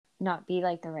not be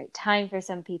like the right time for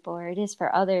some people, or it is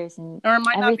for others, and Or it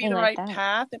might not be everything the like right that.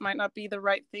 path. It might not be the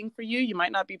right thing for you. You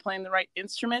might not be playing the right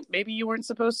instrument. Maybe you weren't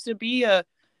supposed to be a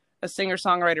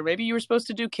singer-songwriter. Maybe you were supposed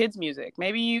to do kids music.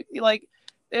 Maybe you like,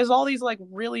 there's all these like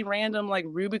really random like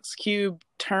Rubik's Cube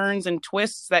turns and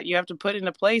twists that you have to put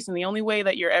into place. And the only way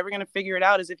that you're ever going to figure it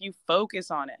out is if you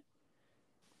focus on it.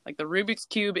 Like the Rubik's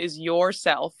Cube is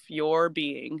yourself, your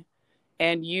being,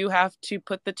 and you have to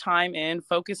put the time in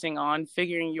focusing on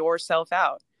figuring yourself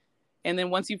out. And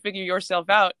then once you figure yourself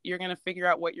out, you're going to figure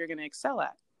out what you're going to excel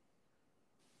at.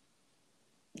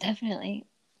 Definitely.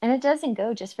 And it doesn't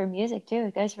go just for music too.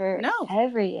 It goes for No,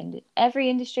 every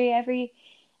industry,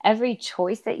 every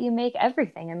choice that you make,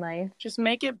 everything in life. just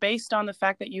make it based on the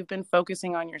fact that you've been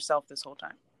focusing on yourself this whole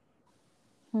time.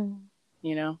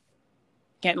 You know,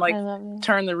 can't like I love it.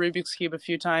 turn the Rubik's Cube a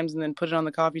few times and then put it on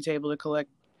the coffee table to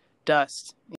collect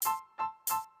dust.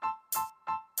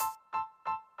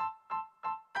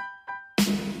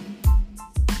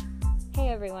 Hey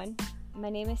everyone, my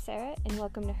name is Sarah and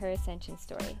welcome to Her Ascension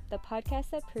Story, the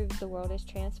podcast that proves the world is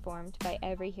transformed by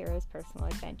every hero's personal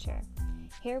adventure.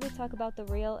 Here we talk about the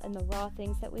real and the raw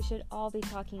things that we should all be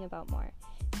talking about more.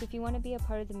 So if you want to be a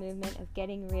part of the movement of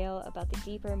getting real about the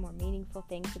deeper, more meaningful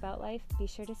things about life, be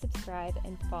sure to subscribe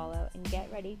and follow and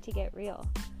get ready to get real.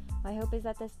 My hope is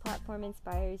that this platform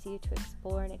inspires you to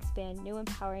explore and expand new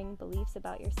empowering beliefs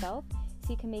about yourself so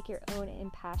you can make your own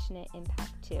impassionate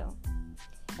impact too.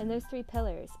 And those three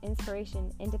pillars,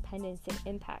 inspiration, independence, and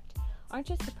impact, aren't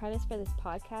just the premise for this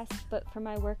podcast, but for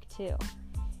my work too.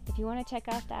 If you want to check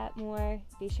out that more,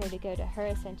 be sure to go to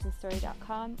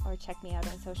herascensionstory.com or check me out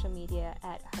on social media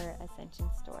at Her Ascension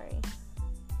Story.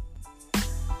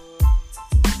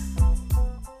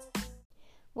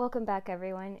 Welcome back,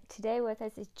 everyone. Today with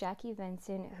us is Jackie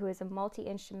Venson, who is a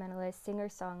multi-instrumentalist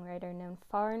singer-songwriter known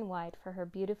far and wide for her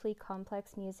beautifully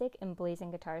complex music and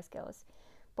blazing guitar skills.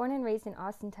 Born and raised in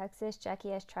Austin, Texas, Jackie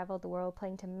has traveled the world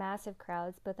playing to massive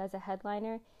crowds, both as a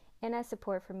headliner and as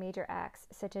support for major acts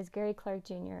such as Gary Clark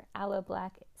Jr., Aloe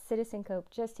Black, Citizen Cope,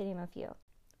 just to name a few.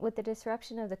 With the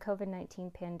disruption of the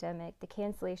COVID-19 pandemic, the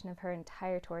cancellation of her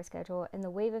entire tour schedule, and the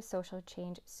wave of social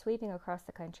change sweeping across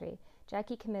the country,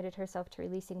 Jackie committed herself to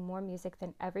releasing more music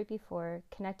than ever before,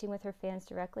 connecting with her fans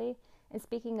directly, and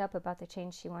speaking up about the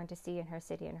change she wanted to see in her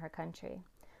city and her country.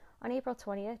 On April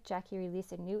 20th, Jackie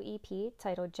released a new EP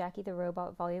titled Jackie the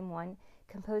Robot Volume 1,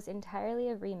 composed entirely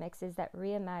of remixes that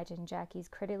reimagine Jackie's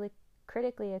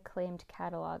critically acclaimed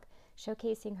catalog,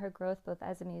 showcasing her growth both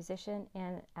as a musician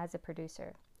and as a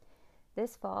producer.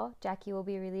 This fall, Jackie will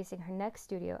be releasing her next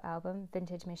studio album,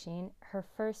 Vintage Machine, her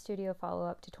first studio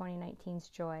follow-up to 2019's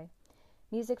Joy.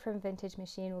 Music from Vintage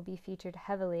Machine will be featured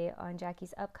heavily on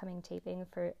Jackie's upcoming taping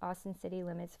for Austin City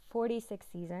Limits'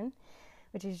 46th season,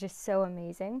 which is just so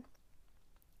amazing.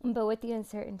 But with the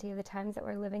uncertainty of the times that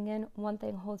we're living in, one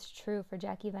thing holds true for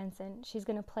Jackie Venson. She's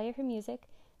going to play her music,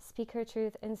 speak her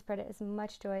truth, and spread as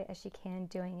much joy as she can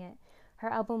doing it. Her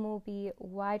album will be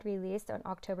wide released on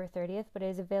October 30th, but it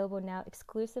is available now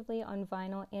exclusively on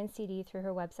vinyl and CD through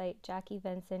her website,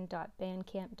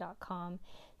 jackievenson.bandcamp.com.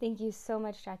 Thank you so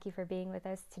much, Jackie, for being with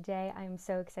us today. I am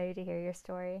so excited to hear your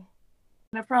story.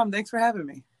 No problem. Thanks for having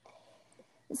me.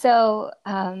 So,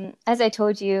 as I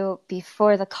told you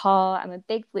before the call, I'm a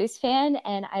big blues fan,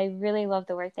 and I really love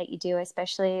the work that you do,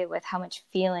 especially with how much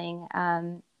feeling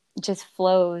just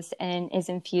flows and is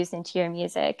infused into your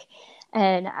music.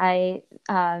 And I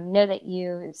know that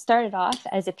you started off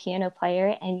as a piano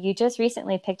player, and you just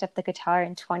recently picked up the guitar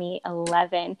in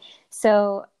 2011.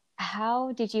 So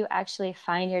how did you actually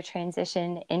find your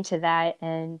transition into that?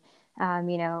 And,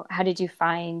 how did you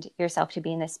find yourself to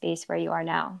be in the space where you are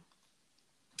now?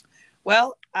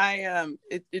 Well,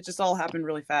 it just all happened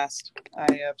really fast.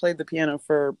 I played the piano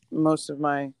for most of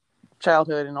my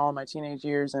childhood and all my teenage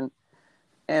years, and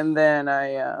then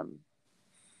I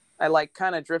like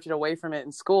kind of drifted away from it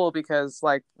in school because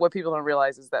like what people don't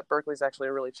realize is that Berklee's actually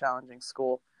a really challenging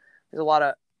school. There's a lot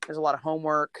of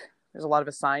homework, there's a lot of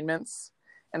assignments,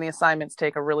 and the assignments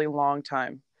take a really long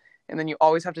time. And then you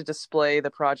always have to display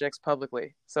the projects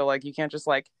publicly. So like you can't just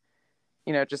like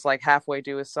just like halfway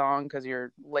do a song because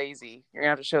you're lazy. You're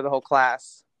gonna have to show the whole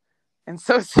class. And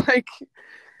so it's like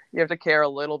you have to care a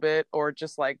little bit or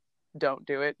just like don't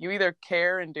do it. You either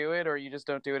care and do it or you just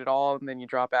don't do it at all and then you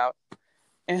drop out.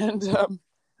 And I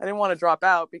didn't want to drop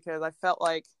out because I felt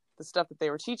like the stuff that they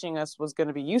were teaching us was going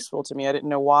to be useful to me. I didn't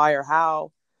know why or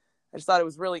how. I just thought it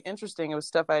was really interesting. It was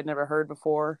stuff I had never heard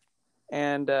before.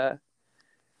 And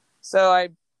so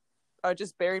I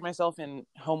just buried myself in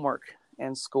homework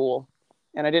and school.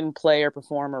 And I didn't play or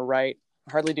perform or write,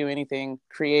 hardly do anything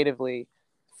creatively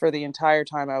for the entire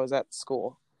time I was at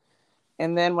school.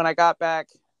 And then when I got back,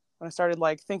 when I started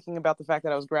like thinking about the fact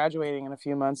that I was graduating in a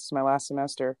few months, it's my last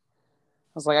semester,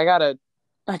 I was like, I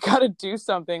gotta do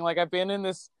something. Like I've been in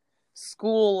this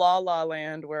school la la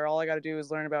land where all I gotta do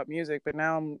is learn about music, but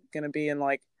now I'm gonna be in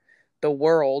like the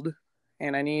world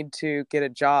and I need to get a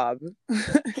job,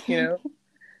 you know?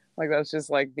 Like that's just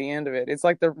like the end of it. It's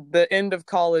like the end of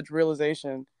college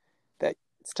realization that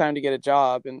it's time to get a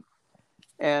job.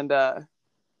 And that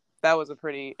was a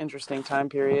pretty interesting time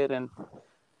period. And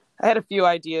I had a few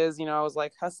ideas, you know, I was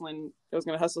like hustling. I was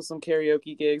going to hustle some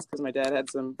karaoke gigs because my dad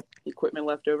had some equipment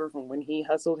left over from when he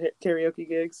hustled karaoke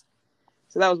gigs.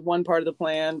 So that was one part of the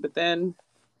plan. But then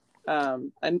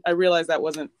I realized that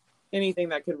wasn't anything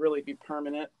that could really be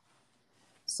permanent.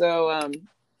 So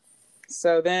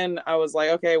so then I was like,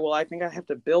 okay, well, I think I have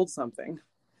to build something.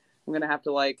 I'm going to have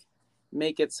to like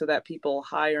make it so that people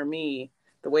hire me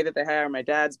the way that they hire my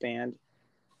dad's band.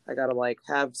 I got to like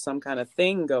have some kind of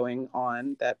thing going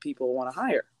on that people want to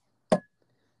hire.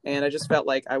 And I just felt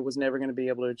like I was never going to be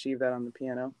able to achieve that on the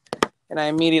piano. And I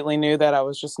immediately knew that I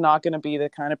was just not going to be the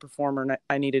kind of performer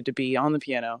I needed to be on the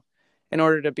piano in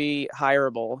order to be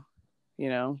hireable, you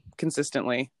know,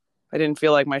 consistently. I didn't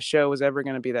feel like my show was ever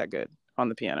going to be that good on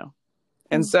the piano.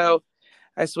 And so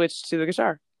I switched to the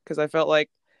guitar because I felt like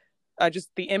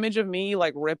the image of me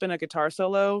like ripping a guitar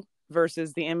solo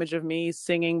versus the image of me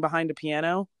singing behind a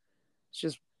piano. It's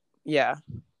just, yeah.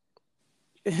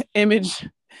 image,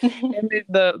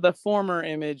 the former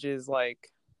image is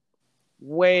like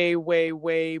way, way,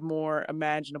 way more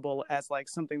imaginable as like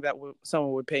something that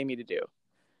someone would pay me to do.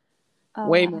 Oh,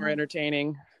 Way wow. more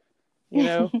entertaining, you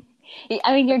know?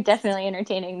 I mean, you're definitely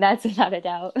entertaining. That's without a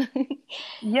doubt.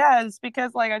 Yeah, it's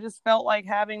because like I just felt like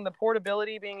having the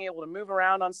portability, being able to move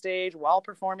around on stage while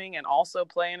performing and also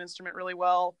play an instrument really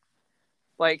well.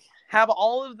 Like have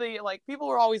all of the like people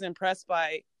were always impressed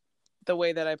by the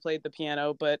way that I played the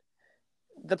piano, but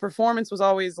the performance was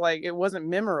always like it wasn't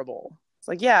memorable. It's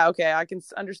like, yeah, okay, I can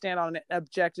understand on an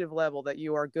objective level that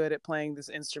you are good at playing this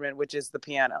instrument, which is the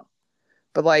piano.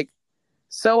 But like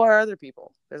so are other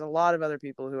people. There's a lot of other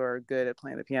people who are good at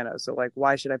playing the piano. So like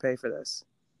why should I pay for this?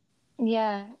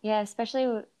 Yeah, yeah,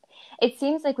 especially it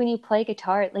seems like when you play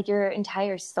guitar, like your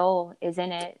entire soul is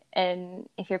in it. And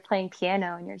if you're playing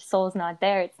piano and your soul's not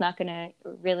there, it's not going to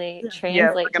really Yeah, it's not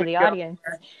translate to gonna the go. audience.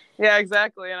 Yeah,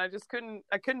 exactly. And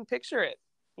I couldn't picture it.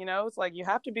 You know, it's like you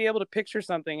have to be able to picture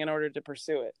something in order to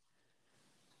pursue it,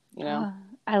 you know?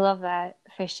 Oh, I love that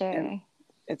for And sure.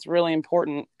 it's really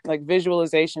important. Like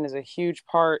visualization is a huge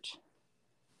part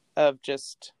of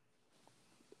just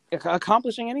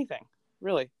accomplishing anything.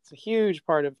 Really. It's a huge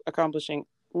part of accomplishing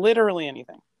literally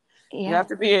anything. You Yeah, have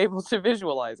to be able to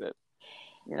visualize it.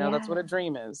 You know, that's yeah. what a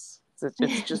dream is.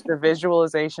 It's just a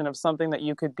visualization of something that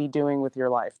you could be doing with your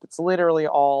life. That's literally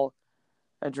all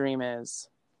a dream is.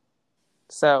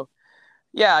 So,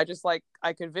 yeah, I just like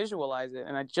I could visualize it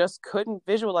and I just couldn't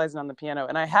visualize it on the piano.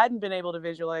 And I hadn't been able to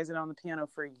visualize it on the piano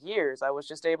for years. I was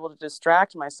just able to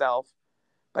distract myself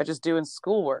by just doing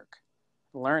schoolwork,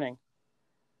 learning.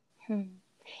 Hmm.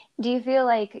 Do you feel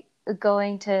like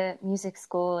going to music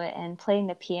school and playing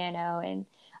the piano and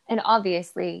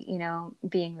obviously, you know,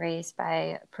 being raised by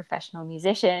a professional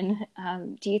musician,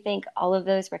 do you think all of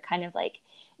those were kind of like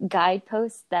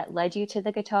guideposts that led you to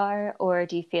the guitar, or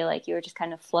do you feel like you were just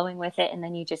kind of flowing with it and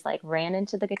then you just like ran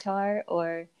into the guitar,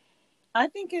 or I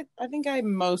think I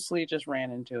mostly just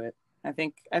ran into it. I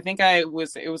think I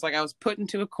was it was like I was put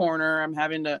into a corner.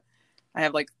 I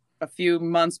have like a few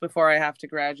months before I have to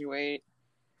graduate.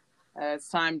 It's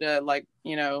time to like,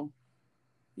 you know,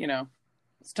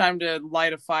 it's time to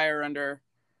light a fire under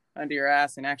your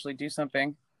ass and actually do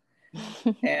something.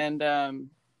 And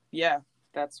yeah,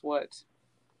 that's what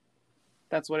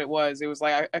that's what it was. It was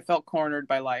like I felt cornered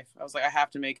by life. I was like, I have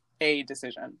to make a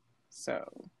decision. So,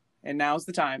 and now's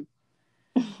the time.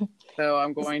 So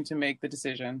I'm going to make the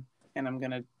decision and I'm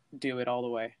going to do it all the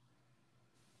way.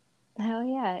 Hell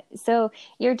yeah. So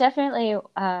you're definitely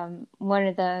one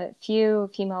of the few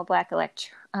female black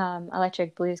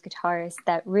electric blues guitarists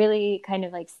that really kind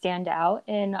of like stand out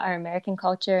in our American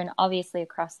culture and obviously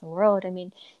across the world. I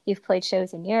mean, you've played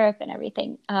shows in Europe and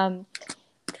everything.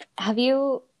 Have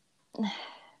you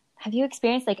have you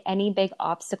experienced like any big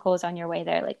obstacles on your way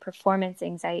there, like performance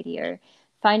anxiety or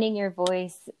finding your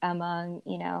voice among,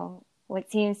 you know,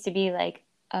 what seems to be like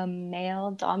a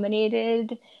male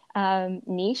dominated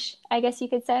niche, I guess you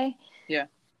could say? Yeah.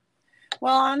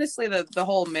 Well, honestly, the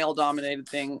whole male dominated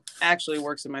thing actually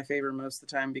works in my favor most of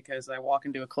the time because I walk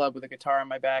into a club with a guitar on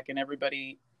my back and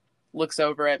everybody looks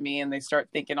over at me and they start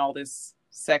thinking all this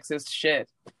sexist shit.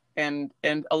 And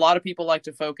a lot of people like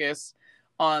to focus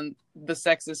on the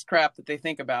sexist crap that they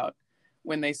think about.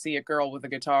 when they see a girl with a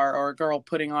guitar or a girl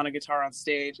putting on a guitar on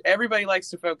stage. Everybody likes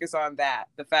to focus on that.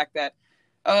 The fact that,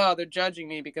 oh, they're judging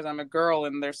me because I'm a girl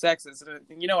and they're sexist.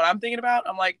 You know what I'm thinking about?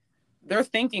 I'm like, they're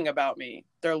thinking about me.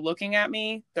 They're looking at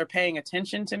me. They're paying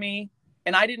attention to me.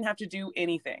 And I didn't have to do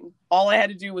anything. All I had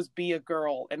to do was be a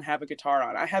girl and have a guitar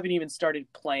on. I haven't even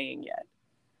started playing yet.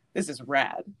 This is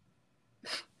rad.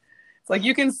 It's like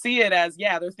you can see it as,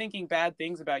 yeah, they're thinking bad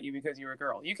things about you because you're a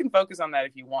girl. You can focus on that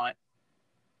if you want.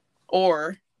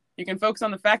 Or you can focus on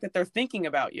the fact that they're thinking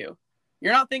about you.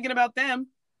 You're not thinking about them.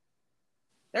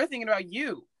 They're thinking about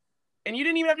you. And you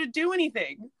didn't even have to do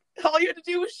anything. All you had to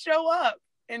do was show up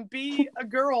and be a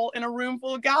girl in a room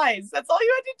full of guys. That's all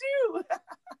you had to do.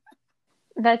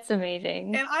 That's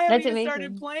amazing. And I haven't even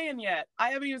started playing yet.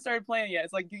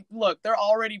 It's like, look, they're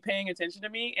already paying attention to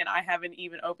me and I haven't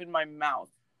even opened my mouth.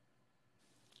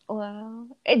 Wow.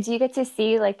 Do you get to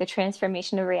see like the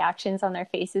transformation of reactions on their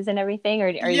faces and everything? Or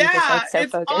are you just like so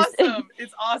focused? Awesome.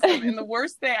 It's awesome. And the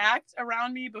worse they act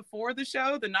around me before the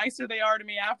show, the nicer they are to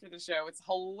me after the show. It's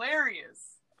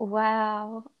hilarious.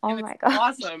 Wow. Oh my God.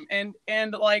 Awesome.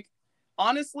 And like,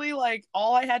 honestly, like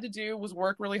all I had to do was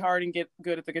work really hard and get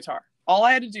good at the guitar. All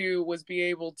I had to do was be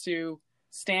able to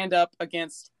stand up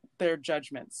against their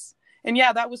judgments. And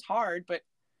yeah, that was hard,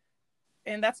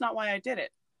 and that's not why I did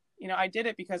it. You know, I did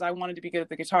it because I wanted to be good at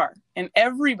the guitar. And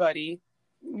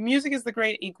music is the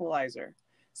great equalizer.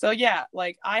 So yeah,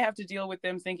 like I have to deal with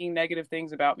them thinking negative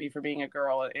things about me for being a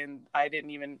girl. And I didn't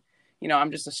even,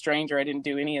 I'm just a stranger. I didn't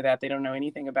do any of that. They don't know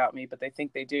anything about me, but they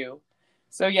think they do.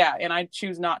 So yeah, and I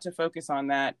choose not to focus on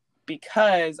that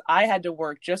because I had to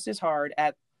work just as hard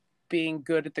at being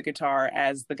good at the guitar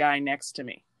as the guy next to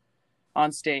me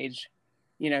on stage,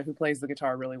 who plays the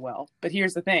guitar really well. But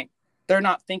here's the thing. They're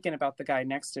not thinking about the guy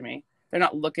next to me. They're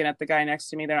not looking at the guy next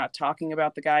to me. They're not talking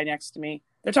about the guy next to me.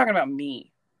 They're talking about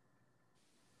me.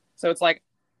 So it's like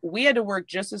we had to work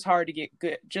just as hard to get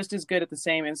good, just as good at the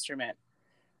same instrument.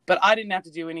 But I didn't have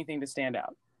to do anything to stand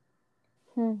out.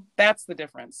 That's the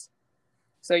difference.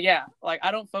 So yeah, like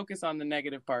I don't focus on the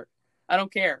negative part. I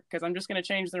don't care because I'm just going to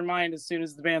change their mind as soon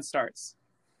as the band starts.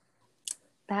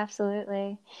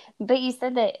 Absolutely. But you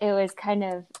said that it was kind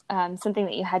of something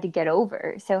that you had to get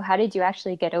over. So how did you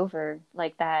actually get over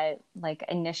like that, like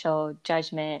initial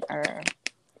judgment or,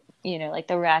 like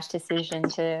the rash decision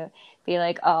to be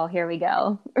like, oh, here we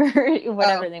go, or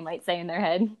whatever they might say in their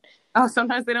head? Oh,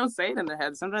 sometimes they don't say it in their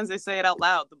head. Sometimes they say it out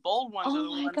loud. The bold ones are the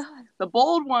ones. God. The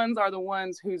bold ones are the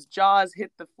ones whose jaws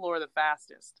hit the floor the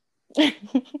fastest.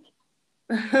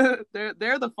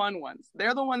 They're the fun ones.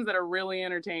 They're the ones that are really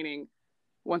entertaining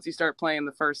once you start playing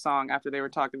the first song after they were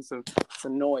talking some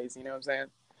noise, you know what I'm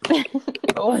saying?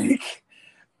 Like,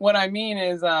 what I mean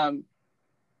is, I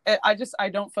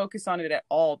don't focus on it at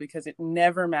all because it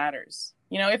never matters.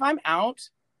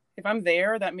 If I'm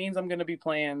there, that means I'm going to be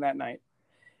playing that night.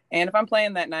 And if I'm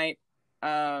playing that night,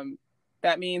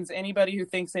 that means anybody who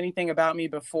thinks anything about me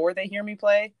before they hear me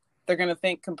play, they're going to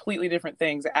think completely different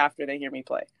things after they hear me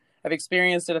play. I've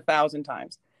experienced it 1,000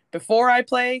 times. Before I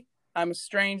play, I'm a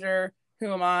stranger.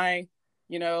 Who am I?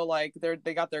 Like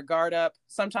they got their guard up.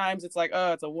 Sometimes it's like,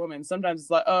 oh, it's a woman. Sometimes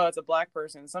it's like, oh, it's a black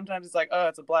person. Sometimes it's like, oh,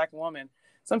 it's a black woman.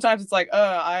 Sometimes it's like, oh,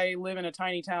 I live in a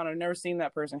tiny town. I've never seen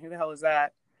that person. Who the hell is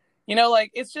that?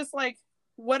 Like it's just like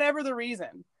whatever the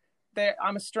reason that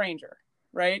I'm a stranger,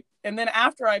 right? And then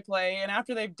after I play and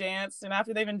after they've danced and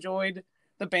after they've enjoyed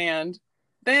the band,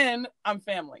 then I'm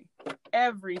family.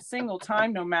 Every single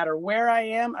time, no matter where I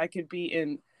am, I could be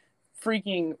in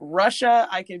freaking Russia,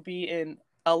 I could be in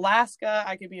Alaska,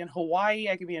 I could be in Hawaii,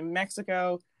 I could be in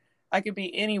Mexico, I could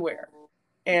be anywhere,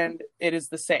 and it is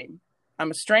the same. I'm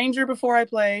a stranger before I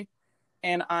play,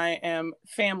 and I am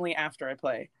family after I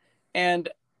play. And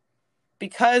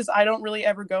because I don't really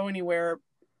ever go anywhere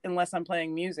unless I'm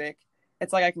playing music,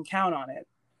 it's like I can count on it.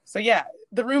 So yeah,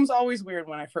 the room's always weird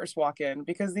when I first walk in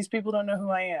because these people don't know who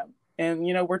I am. And,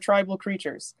 we're tribal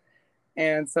creatures.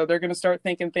 And so they're going to start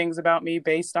thinking things about me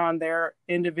based on their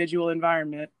individual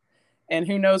environment. And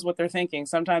who knows what they're thinking.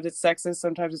 Sometimes it's sexist.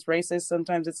 Sometimes it's racist.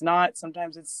 Sometimes it's not.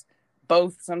 Sometimes it's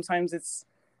both. Sometimes it's,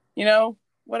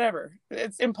 whatever.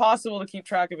 It's impossible to keep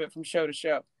track of it from show to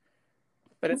show.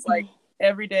 But it's like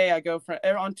every day I go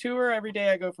on tour, every day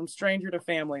I go from stranger to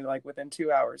family, like within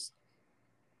 2 hours.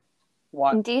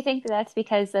 What? Do you think that's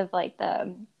because of like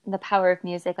the power of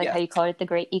music, like how you call it the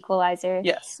great equalizer?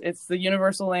 Yes, it's the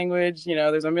universal language.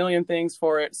 There's a million things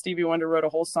for it. Stevie Wonder wrote a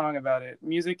whole song about it.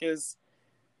 Music is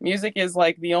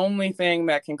like the only thing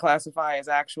that can classify as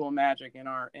actual magic in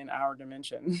our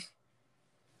dimension.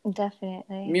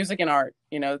 Definitely. Music and art,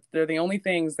 they're the only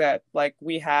things that like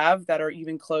we have that are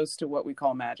even close to what we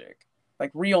call magic,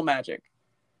 like real magic.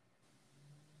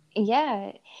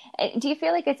 Yeah. Do you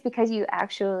feel like it's because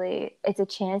it's a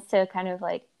chance to kind of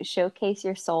like showcase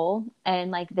your soul and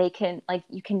like they can, like,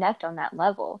 you connect on that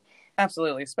level?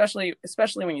 Absolutely, especially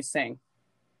when you sing.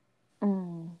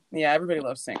 Mm. Yeah, everybody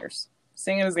loves singers.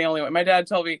 Singing is the only way. My dad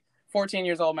told me, 14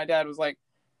 years old, my dad was like,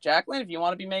 Jacqueline, if you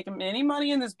want to be making any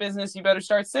money in this business, you better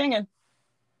start singing.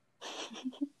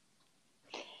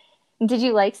 Did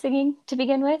you like singing to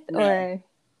begin with, No, or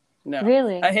no. I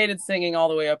really? hated singing all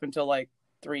the way up until like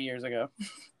 3 years ago.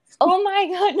 Oh my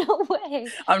God, no way.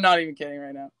 I'm not even kidding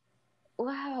right now.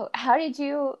 Wow. How did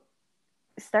you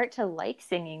start to like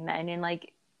singing then? And I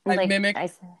like mimic I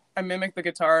said, I mimic the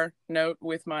guitar note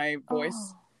with my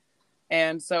voice. oh,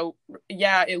 And so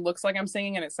yeah, it looks like I'm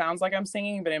singing and it sounds like I'm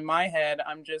singing, but in my head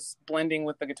I'm just blending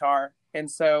with the guitar. And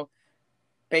so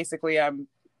basically I'm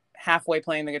halfway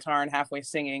playing the guitar and halfway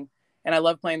singing. And I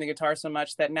love playing the guitar so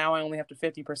much that now I only have to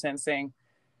 50% sing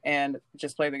and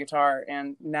just play the guitar.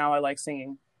 And now I like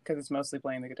singing because it's mostly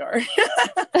playing the guitar.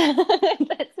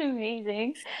 that's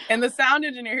amazing. And the sound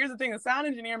engineer, here's the thing, the sound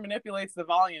engineer manipulates the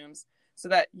volumes so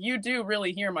that you do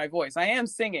really hear my voice. I am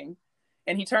singing,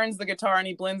 and he turns the guitar and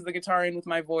he blends the guitar in with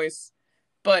my voice.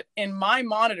 But in my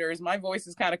monitors, my voice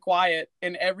is kind of quiet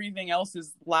and everything else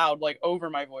is loud, like over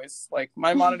my voice. Like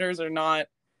my monitors are not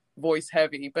voice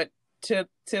heavy, but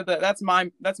that's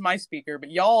my speaker.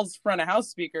 But y'all's front of house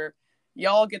speaker,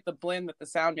 y'all get the blend that the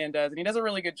sound man does, and he does a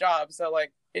really good job. So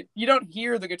like you don't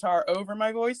hear the guitar over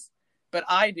my voice, but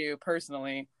I do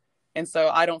personally, and so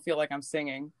I don't feel like I'm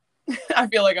singing. I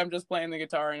feel like I'm just playing the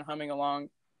guitar and humming along.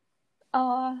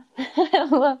 Oh, I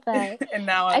love that. And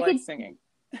now I I like could singing.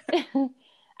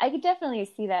 I could definitely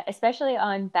see that, especially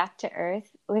on Back to Earth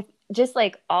with just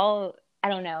like all, I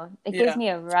don't know, it gives Yeah. me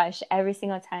a rush every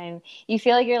single time. You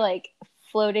feel like you're like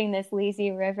floating this lazy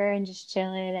river and just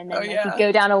chilling, and Oh then like you yeah.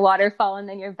 go down a waterfall and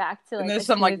then you're back to And like a there's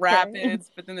some like smooth current.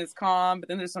 rapids, but then there's calm, but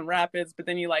then there's some rapids, but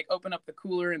then you like open up the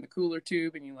cooler in the cooler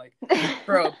tube and you like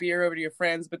throw a beer over to your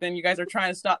friends, but then you guys are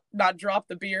trying to stop not drop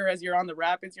the beer as you're on the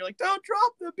rapids. You're like, don't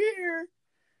drop the beer.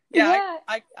 Yeah,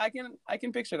 Yeah, I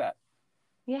can picture that.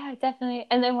 yeah, definitely.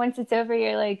 And then once it's over,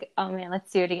 you're like, oh man,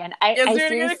 let's do it again. Yes, I doing it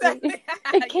seriously, exactly.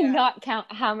 I Yeah. cannot count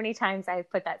how many times I've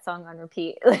put that song on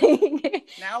repeat. Like,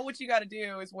 Now what you got to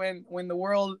do is when the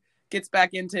world gets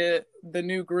back into the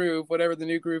new groove, whatever the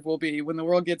new groove will be, when the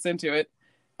world gets into it,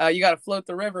 you got to float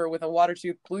the river with a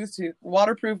waterproof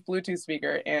Bluetooth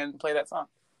speaker and play that song.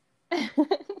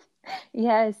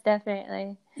 yes,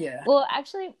 definitely. Yeah. Well,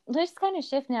 actually, let's kind of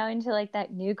shift now into like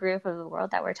that new groove of the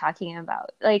world that we're talking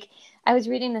about. Like, I was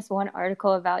reading this one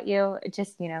article about you,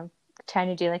 just, trying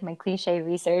to do like my cliche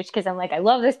research because I'm like, I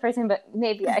love this person, but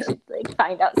maybe I should like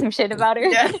find out some shit about her.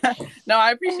 Yeah. No,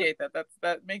 I appreciate that.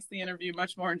 That makes the interview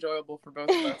much more enjoyable for both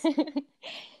of us.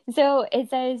 So it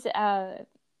says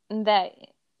that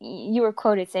you were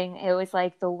quoted saying it was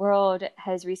like the world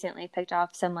has recently picked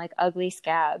off some like ugly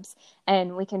scabs,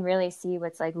 and we can really see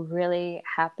what's like really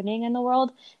happening in the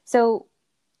world. So,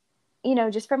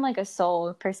 just from like a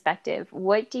soul perspective,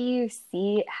 what do you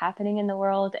see happening in the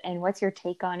world, and what's your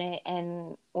take on it,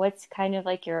 and what's kind of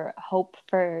like your hope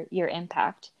for your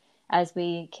impact as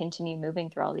we continue moving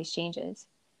through all these changes?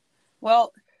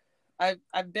 Well,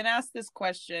 I've been asked this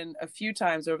question a few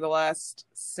times over the last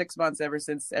 6 months, ever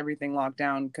since everything locked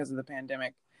down because of the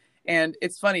pandemic. And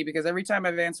it's funny because every time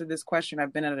I've answered this question,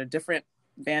 I've been at a different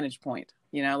vantage point.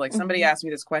 Like somebody Mm-hmm. asked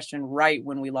me this question right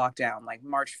when we locked down, like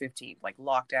March 15th, like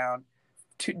lockdown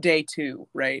day 2,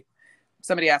 right?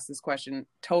 Somebody asked this question,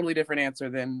 totally different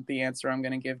answer than the answer I'm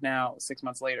going to give now 6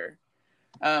 months later.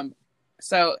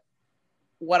 So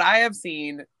what I have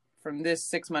seen from this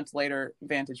 6 months later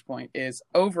vantage point is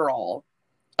overall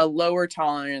a lower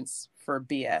tolerance for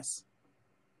BS.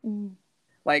 Mm.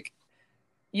 Like,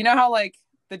 you know how like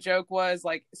the joke was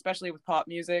like, especially with pop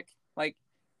music, like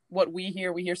what we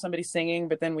hear somebody singing,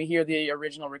 but then we hear the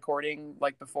original recording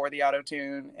like before the auto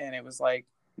tune, and it was like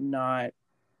not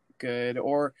good.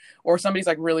 Or somebody's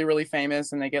like really really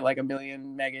famous and they get like a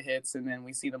million mega hits, and then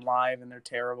we see them live and they're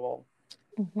terrible.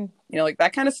 Mm-hmm. Like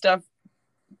that kind of stuff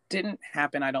didn't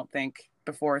happen, I don't think,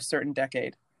 before a certain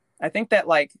decade. I think that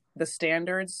like the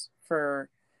standards for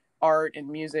art and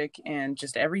music and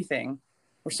just everything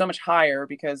were so much higher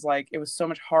because like it was so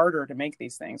much harder to make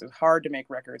these things. It was hard to make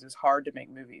records. It was hard to make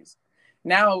movies.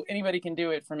 Now anybody can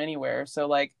do it from anywhere. So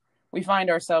like we find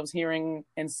ourselves hearing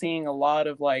and seeing a lot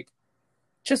of like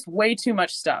just way too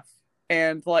much stuff.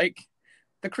 And like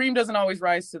the cream doesn't always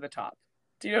rise to the top.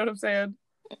 Do you know what I'm saying?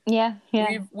 Yeah,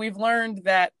 yeah. We've learned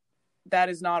that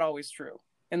is not always true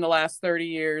in the last 30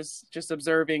 years, just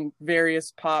observing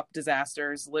various pop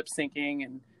disasters, lip syncing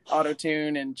and auto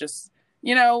tune and just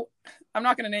You know, I'm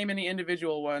not going to name any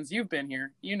individual ones. You've been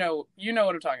here. You know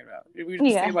what I'm talking about. We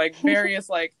just say Yeah. like various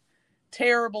like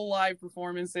terrible live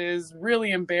performances,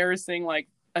 really embarrassing like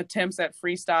attempts at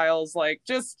freestyles, like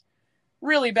just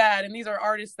really bad. And these are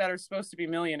artists that are supposed to be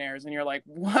millionaires, and you're like,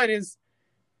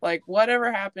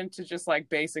 whatever happened to just like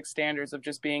basic standards of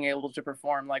just being able to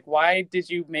perform? Like, why did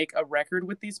you make a record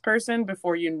with this person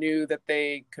before you knew that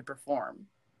they could perform?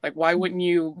 Like, why wouldn't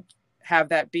you have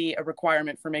that be a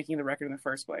requirement for making the record in the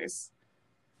first place?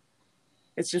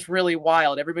 It's just really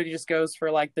wild. Everybody just goes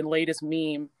for like the latest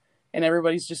meme, and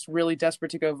everybody's just really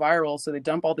desperate to go viral. So they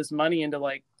dump all this money into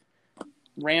like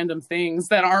random things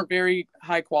that aren't very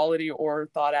high quality or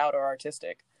thought out or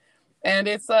artistic. And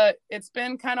it's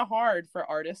been kind of hard for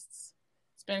artists.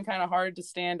 It's been kind of hard to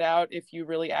stand out if you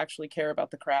really actually care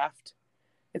about the craft.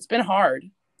 It's been hard.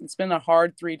 It's been a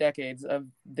hard 3 decades of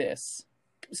this,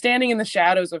 standing in the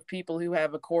shadows of people who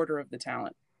have a quarter of the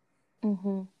talent.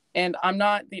 Mm-hmm. And I'm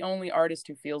not the only artist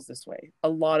who feels this way. A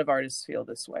lot of artists feel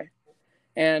this way,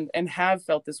 and have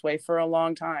felt this way for a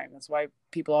long time. That's why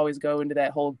people always go into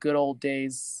that whole good old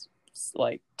days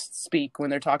like speak when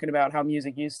they're talking about how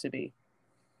music used to be.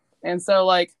 And so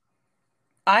like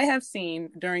I have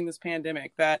seen during this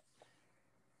pandemic that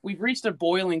we've reached a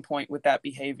boiling point with that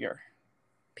behavior.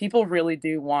 People really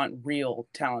do want real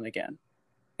talent again.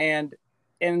 And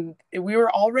we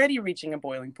were already reaching a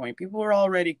boiling point. People were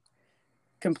already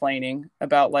complaining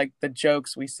about like the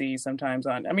jokes we see sometimes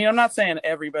on. I mean, I'm not saying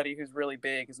everybody who's really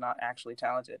big is not actually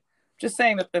talented. Just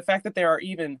saying that the fact that there are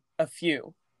even a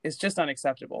few is just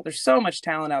unacceptable. There's so much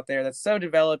talent out there that's so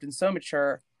developed and so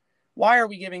mature. Why are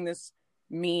we giving this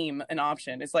meme an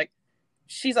option? It's like,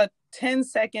 she's a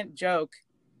 10-second joke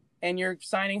and you're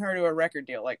signing her to a record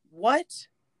deal. Like, what?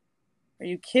 Are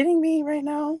you kidding me right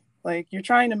now? Like, you're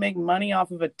trying to make money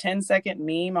off of a 10-second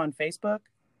meme on Facebook?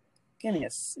 Give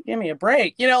me a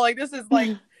break. You know, like this is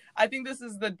like, I think this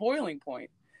is the boiling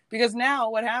point, because now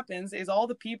what happens is all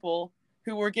the people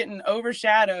who were getting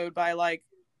overshadowed by like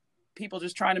people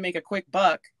just trying to make a quick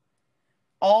buck,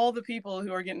 all the people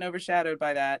who are getting overshadowed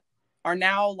by that are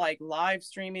now like live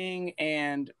streaming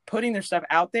and putting their stuff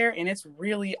out there, and it's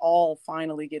really all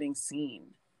finally getting seen.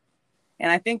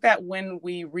 And I think that when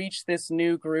we reach this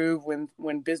new groove,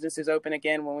 when businesses open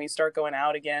again, when we start going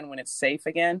out again, when it's safe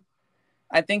again,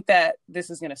 I think that this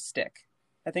is going to stick.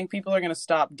 I think people are going to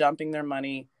stop dumping their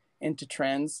money into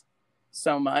trends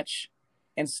so much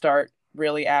and start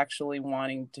really actually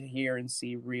wanting to hear and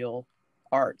see real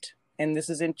art. And this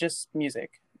isn't just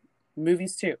music,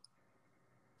 movies too.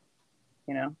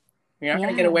 You know, you're not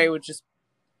going to get away with just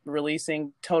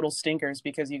releasing total stinkers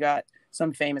because you got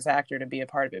some famous actor to be a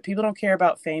part of it. People don't care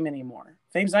about fame anymore.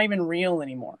 Fame's not even real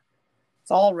anymore.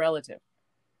 It's all relative.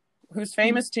 Who's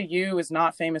famous to you is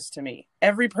not famous to me.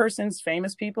 Every person's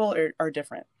famous people are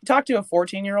different. You talk to a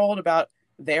 14-year-old about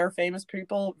their famous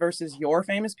people versus your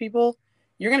famous people,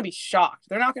 you're going to be shocked.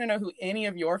 They're not going to know who any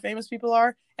of your famous people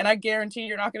are, and I guarantee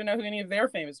you're not going to know who any of their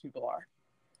famous people are.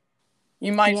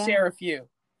 You might share a few.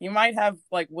 You might have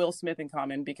like Will Smith in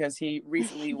common because he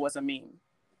recently was a meme.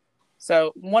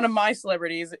 So one of my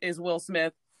celebrities is Will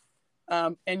Smith.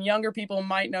 And younger people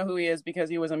might know who he is because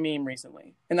he was a meme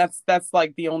recently. And that's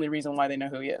like the only reason why they know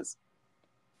who he is.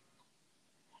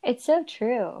 It's so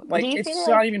true. Like, Do you it's feel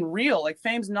not even real. Like,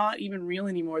 fame's not even real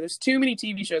anymore. There's too many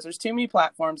TV shows. There's too many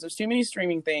platforms. There's too many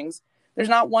streaming things. There's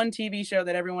not one TV show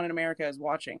that everyone in America is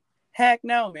watching. Heck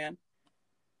no, man.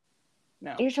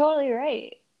 No. You're totally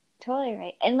right. Totally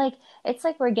right. And like, it's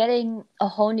like we're getting a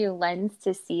whole new lens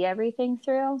to see everything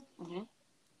through.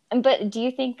 Mm-hmm. But do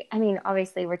you think, I mean,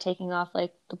 obviously we're taking off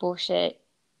like the bullshit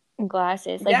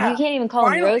glasses. Like, you can't even call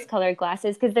them rose-colored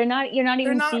glasses because you're not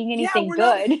even seeing anything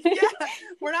good.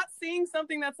 We're not seeing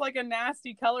something that's like a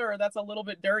nasty color or that's a little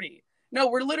bit dirty. No,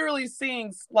 we're literally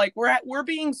seeing like we're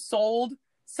being sold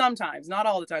sometimes, not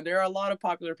all the time. There are a lot of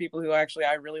popular people who actually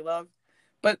I really love,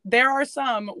 but there are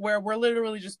some where we're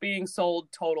literally just being sold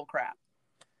total crap.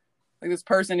 Like, this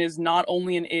person is not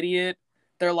only an idiot,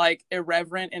 they're like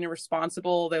irreverent and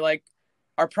irresponsible. They like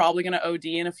are probably going to OD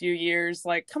in a few years.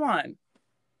 Like, come on.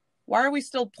 Why are we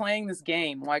still playing this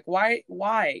game? Like, why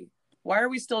are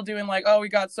we still doing like, oh, he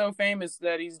got so famous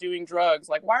that he's doing drugs?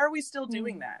 Like, why are we still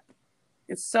doing that?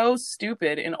 It's so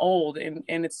stupid and old. And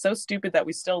it's so stupid that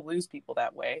we still lose people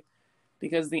that way,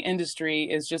 because the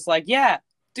industry is just like, yeah,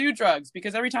 do drugs.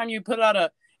 Because every time you put out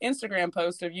a Instagram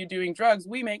post of you doing drugs,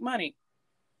 we make money.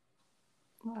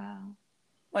 Wow.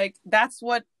 Like, that's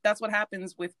what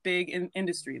happens with big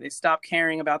industry. They stop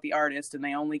caring about the artist and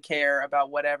they only care about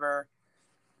whatever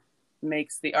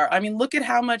makes the art. I mean, look at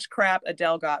how much crap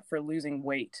Adele got for losing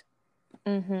weight.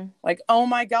 Mm-hmm. Like, oh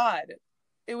my God.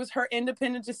 her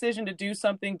independent decision to do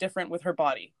something different with her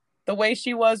body. The way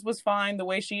she was fine. The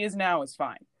way she is now is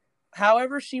fine.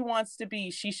 However she wants to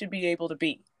be, she should be able to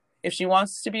be. If she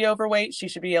wants to be overweight, she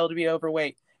should be able to be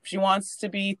overweight. If she wants to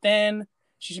be thin,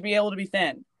 she should be able to be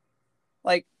thin.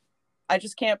 Like, I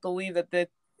just can't believe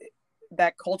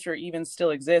that culture even still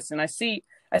exists. And I see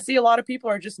a lot of people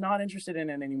are just not interested in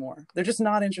it anymore. They're just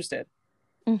not interested.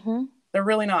 Mm-hmm. They're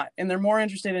really not. And they're more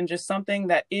interested in just something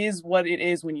that is what it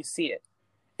is when you see it.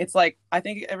 It's like, I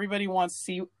think everybody wants to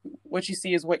see what you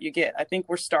see is what you get. I think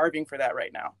we're starving for that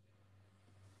right now.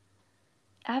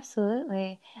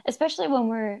 Absolutely. Especially when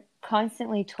we're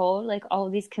constantly told like all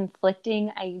these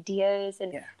conflicting ideas,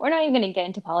 and we're not even going to get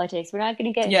into politics. We're not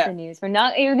going to get into the news. We're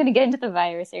not even going to get into the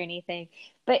virus or anything,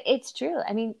 but it's true.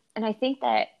 I mean, and I think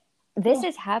that this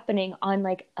is happening on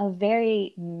like a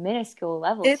very minuscule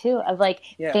level too, of like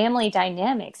family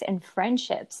dynamics and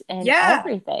friendships and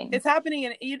everything. It's happening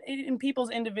in people's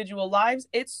individual lives.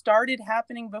 It started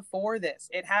happening before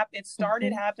this. It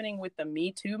started happening with the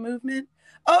Me Too movement.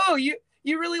 Oh, you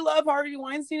really love Harvey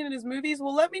Weinstein and his movies?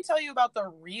 Well, let me tell you about the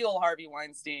real Harvey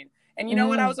Weinstein. And you know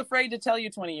what? I was afraid to tell you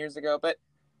 20 years ago, but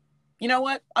you know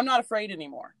what? I'm not afraid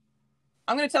anymore.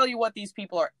 I'm going to tell you what these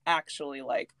people are actually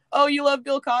like. Oh, you love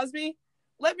Bill Cosby?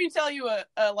 Let me tell you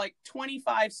a like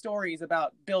 25 stories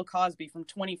about Bill Cosby from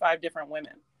 25 different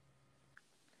women.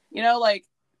 You know, like,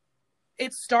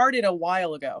 it started a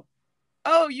while ago.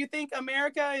 Oh, you think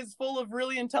America is full of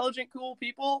really intelligent, cool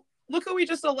people? Look who we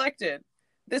just elected.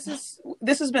 This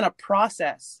has been a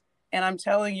process. And I'm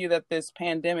telling you that this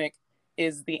pandemic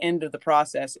is the end of the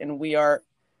process, and we are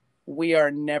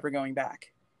never going back.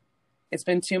 It's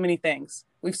been too many things.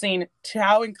 We've seen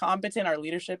how incompetent our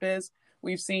leadership is.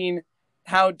 We've seen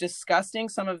how disgusting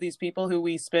some of these people who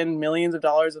we spend millions of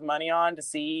dollars of money on to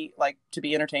see, like, to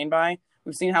be entertained by.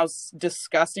 We've seen how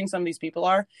disgusting some of these people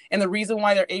are. And the reason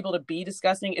why they're able to be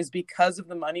disgusting is because of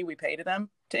the money we pay to them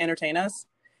to entertain us.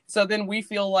 So then we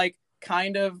feel like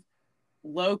kind of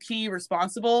low-key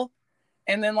responsible.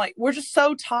 And then, like, we're just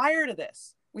so tired of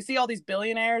this. We see all these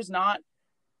billionaires not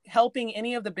helping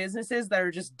any of the businesses that are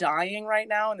just dying right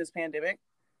now in this pandemic.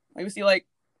 Like, we see, like,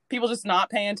 people just not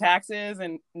paying taxes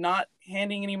and not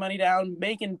handing any money down,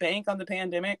 making bank on the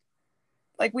pandemic.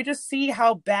 Like, we just see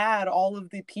how bad all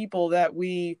of the people that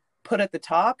we put at the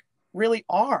top really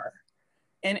are.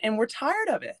 And we're tired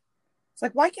of it. It's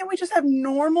like, why can't we just have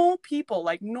normal people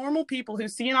who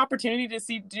see an opportunity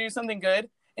to do something good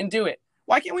and do it?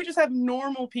 Why can't we just have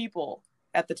normal people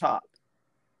at the top?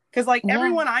 Because, like,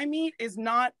 everyone I meet is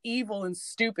not evil and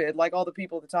stupid like all the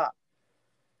people at the top.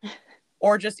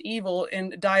 Or just evil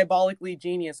and diabolically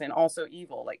genius and also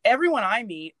evil. Like, everyone I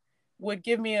meet would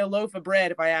give me a loaf of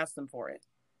bread if I asked them for it.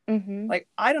 Mm-hmm. Like,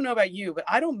 I don't know about you, but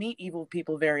I don't meet evil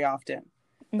people very often.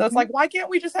 Mm-hmm. So it's like, why can't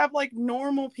we just have, like,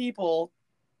 normal people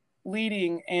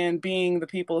leading and being the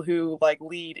people who, like,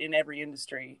 lead in every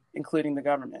industry, including the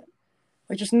government?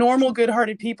 Like, just normal,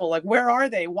 good-hearted people. Like, where are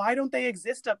they? Why don't they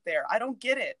exist up there? I don't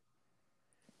get it.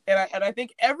 And I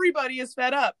think everybody is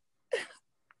fed up.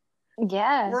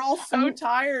 Yeah. We're all so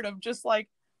tired of just, like,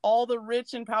 all the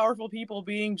rich and powerful people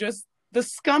being just the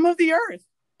scum of the earth.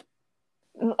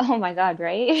 Oh my God,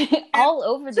 right? All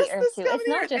over the earth too. It's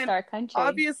not just our country.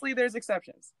 Obviously, there's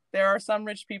exceptions. There are some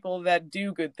rich people that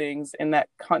do good things and that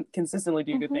consistently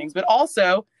do good things. But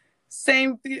also,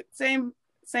 same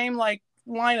like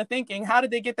line of thinking. How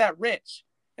did they get that rich?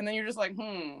 And then you're just like,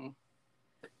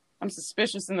 I'm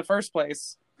suspicious in the first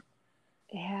place.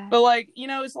 Yeah. But, like, you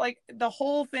know, it's like the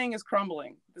whole thing is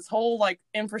crumbling. This whole, like,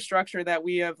 infrastructure that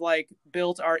we have, like,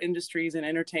 built our industries and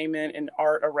entertainment and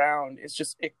art around, it's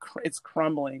just, it's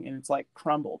crumbling, and it's, like,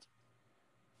 crumbled.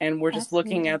 And we're just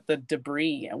looking at the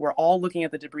debris, and we're all looking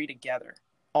at the debris together.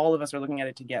 All of us are looking at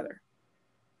it together.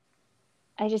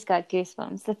 I just got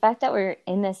goosebumps. The fact that we're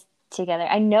in this together.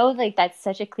 I know, like, that's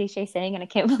such a cliche saying, and I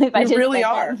can't believe I just really said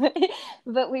are. That,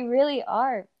 but we really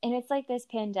are. And it's like this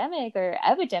pandemic or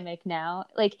epidemic now,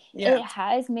 like, it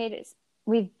has made us,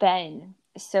 we've been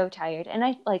so tired. And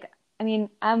I mean,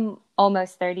 I'm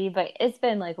almost 30, but it's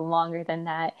been, like, longer than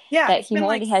that. Yeah, that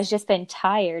humanity has just been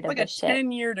tired of this shit. Like a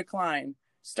 10-year decline,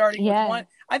 starting with one.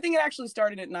 I think it actually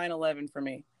started at 9/11 for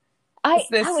me. I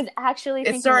was actually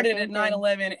thinking it started at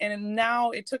 9/11, and now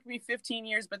it took me 15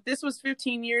 years, but this was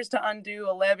 15 years to undo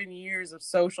 11 years of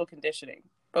social conditioning,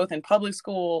 both in public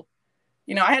school.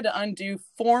 You know, I had to undo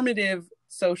formative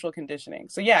social conditioning.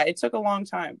 So yeah, it took a long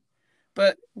time,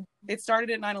 but it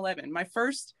started at 9/11. My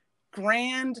first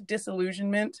grand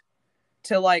disillusionment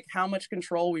to, like, how much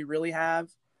control we really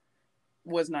have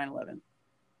was 9/11.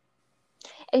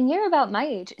 And you're about my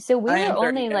age. So we were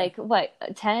only 30, like, what,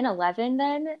 10, 11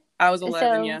 then? I was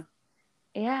 11, yeah.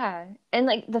 Yeah. And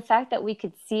like the fact that we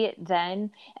could see it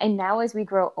then, and now as we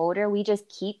grow older, we just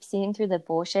keep seeing through the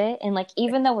bullshit. And like,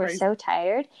 even though we're Crazy. so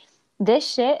tired, this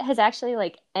shit has actually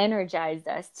like energized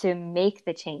us to make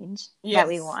the change that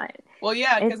we Yes. want. Well,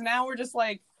 yeah, because It's, now we're just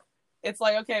like, it's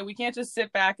like, okay, we can't just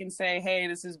sit back and say, hey,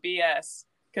 this is BS.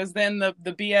 Because then the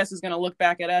BS is going to look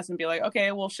back at us and be like,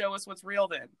 okay, well, show us what's real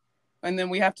then. And then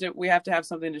we have to have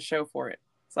something to show for it.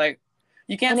 It's like,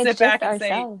 you can't and sit it's back just and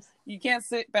say, ourselves.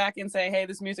 hey,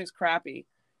 this music's crappy.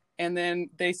 And then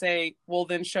they say, well,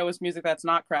 then show us music that's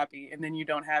not crappy. And then you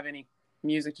don't have any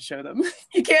music to show them.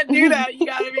 You can't do that. You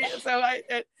got to be, so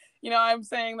I'm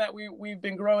saying that we've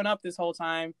been growing up this whole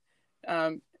time,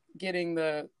 getting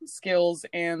the skills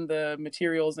and the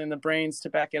materials and the brains to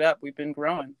back it up. We've been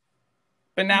growing,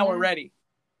 but now we're ready.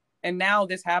 And now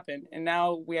this happened. And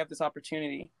now we have this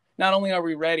opportunity. Not only are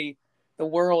we ready, the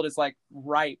world is like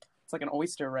ripe. It's like an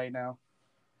oyster right now.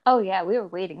 Oh yeah, we were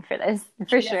waiting for this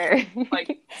for sure.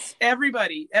 Like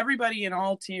everybody in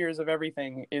all tiers of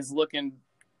everything is looking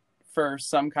for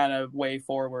some kind of way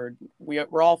forward.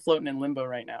 We're all floating in limbo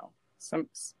right now.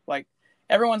 Like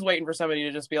everyone's waiting for somebody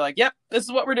to just be like, "Yep, this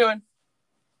is what we're doing."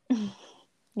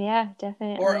 Yeah,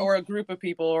 definitely. Or a group of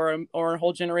people, or a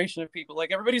whole generation of people.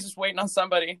 Like everybody's just waiting on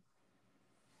somebody.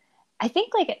 I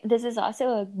think like this is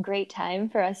also a great time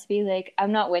for us to be like,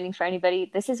 I'm not waiting for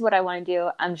anybody. This is what I want to do.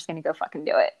 I'm just gonna go fucking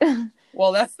do it.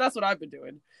 Well, that's what I've been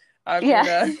doing.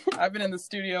 Yeah. I've been in the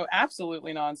studio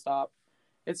absolutely nonstop.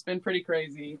 It's been pretty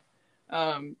crazy.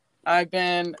 I'm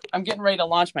getting ready to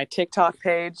launch my TikTok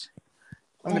page.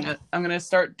 I'm gonna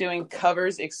start doing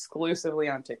covers exclusively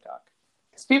on TikTok.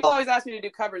 Because people always ask me to do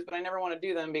covers, but I never want to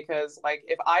do them because, like,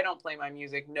 if I don't play my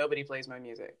music, nobody plays my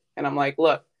music. And I'm like,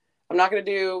 look, I'm not gonna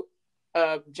do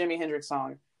a Jimi Hendrix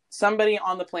song. Somebody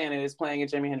on the planet is playing a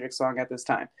Jimi Hendrix song at this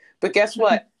time. But guess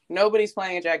what? Nobody's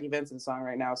playing a Jackie Venson song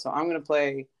right now, so I'm gonna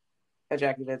play a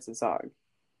Jackie Venson song.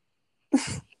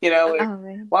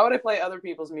 Why would I play other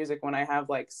people's music when I have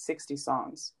like 60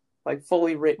 songs, like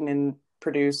fully written and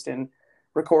produced and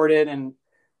recorded and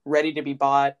ready to be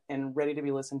bought and ready to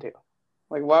be listened to?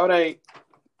 Like, why would I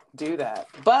do that?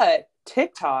 But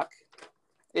TikTok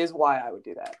is why I would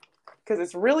do that, because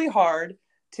it's really hard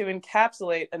to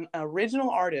encapsulate an original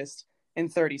artist in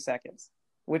 30 seconds,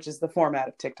 which is the format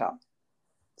of TikTok.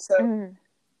 So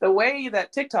the way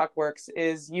that TikTok works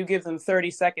is you give them 30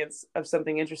 seconds of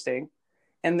something interesting,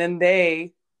 and then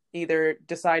they either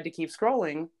decide to keep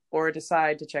scrolling or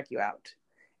decide to check you out.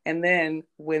 And then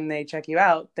when they check you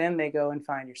out, then they go and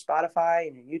find your Spotify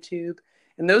and your YouTube.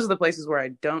 And those are the places where I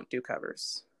don't do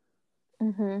covers.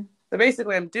 Mm-hmm. So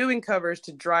basically, I'm doing covers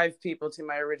to drive people to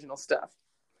my original stuff.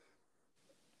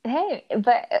 Hey,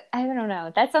 but I don't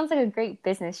know. That sounds like a great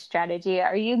business strategy.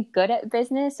 Are you good at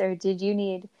business, or do you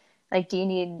need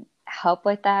help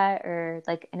with that, or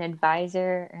like an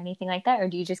advisor or anything like that? Or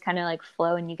do you just kind of like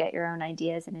flow and you get your own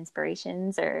ideas and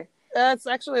inspirations, or? It's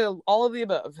actually all of the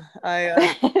above.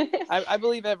 I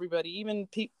believe everybody, even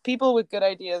people with good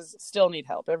ideas, still need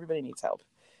help. Everybody needs help.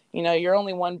 You're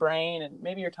only one brain, and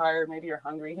maybe you're tired, maybe you're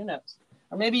hungry. Who knows?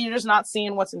 Or maybe you're just not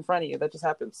seeing what's in front of you. That just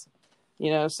happens.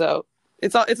 So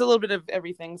it's a little bit of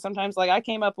everything. Sometimes, like, I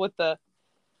came up with the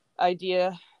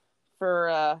idea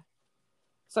for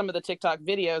some of the TikTok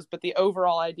videos, but the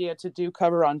overall idea to do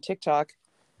cover on TikTok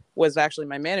was actually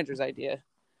my manager's idea.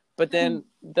 But then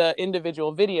the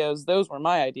individual videos, those were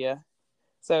my idea.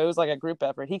 So it was like a group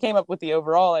effort. He came up with the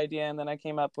overall idea, and then I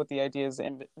came up with the ideas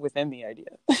within the idea.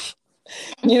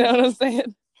 You know what I'm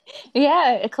saying?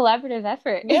 Yeah, a collaborative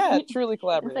effort. Yeah, truly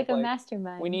collaborative. It's like a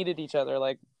mastermind. We needed each other.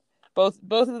 Like both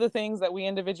of the things that we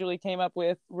individually came up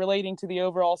with relating to the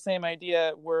overall same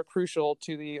idea were crucial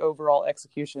to the overall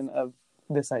execution of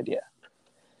this idea.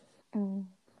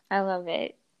 I love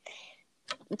it.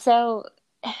 So,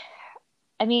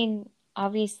 I mean,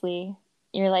 obviously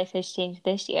your life has changed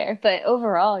this year, but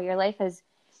overall your life has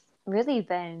really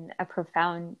been a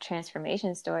profound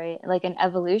transformation story, like an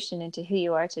evolution into who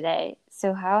you are today.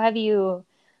 So how have you,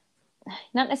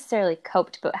 not necessarily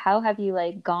coped, but how have you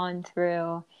like gone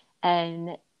through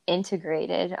and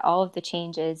integrated all of the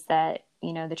changes that,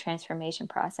 the transformation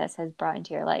process has brought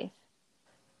into your life?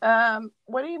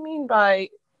 What do you mean by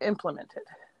implemented?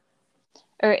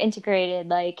 Or integrated,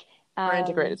 like or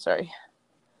integrated, sorry.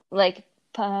 Like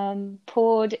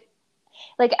pulled,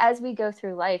 like as we go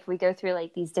through life, we go through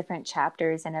like these different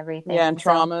chapters and everything. Yeah, and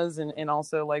traumas and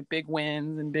also like big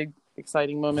wins and big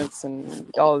exciting moments and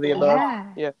all of the above.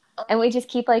 Yeah. And we just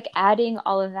keep like adding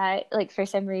all of that. Like for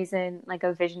some reason, like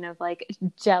a vision of like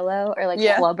Jello or like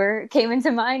flubber came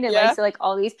into mind, and like so like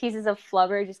all these pieces of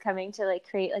flubber just coming to like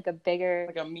create like a bigger,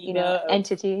 like a amoeba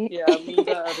entity. Yeah,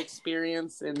 amoeba of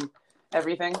experience and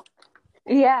everything.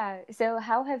 Yeah. So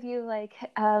how have you like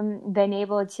been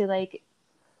able to like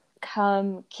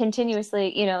come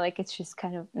continuously, you know, like it's just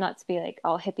kind of not to be like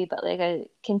all hippie, but like a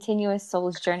continuous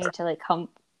soul's journey to like come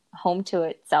home to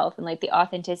itself and like the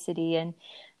authenticity and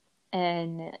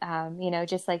you know,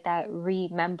 just like that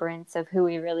remembrance of who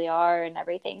we really are and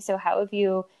everything. So how have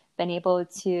you been able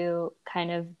to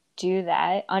kind of do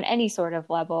that on any sort of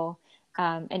level,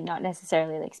 and not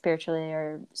necessarily like spiritually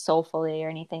or soulfully or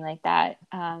anything like that,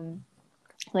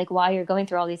 like while you're going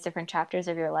through all these different chapters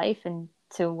of your life and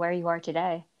to where you are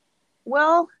today?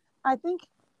 Well, I think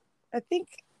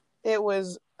it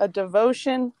was a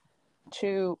devotion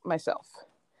to myself,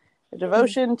 a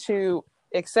devotion to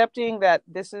accepting that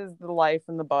this is the life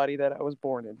and the body that I was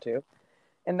born into,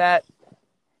 and that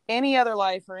any other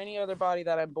life or any other body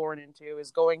that I'm born into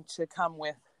is going to come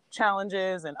with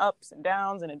challenges and ups and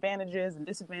downs and advantages and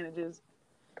disadvantages.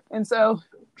 And so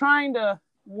trying to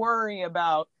worry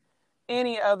about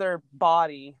any other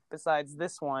body besides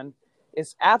this one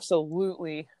is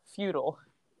absolutely futile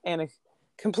and a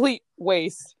complete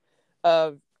waste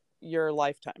of your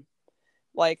lifetime.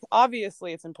 Like,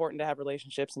 obviously, it's important to have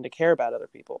relationships and to care about other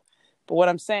people. But what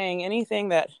I'm saying, anything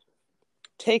that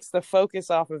takes the focus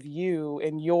off of you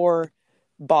and your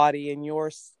body and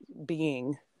your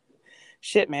being,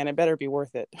 shit, man, it better be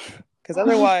worth it. Because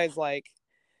otherwise, like,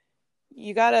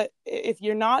 you gotta, if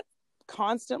you're not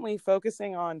constantly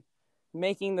focusing on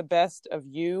making the best of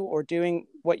you or doing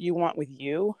what you want with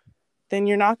you, then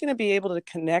you're not going to be able to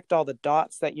connect all the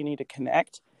dots that you need to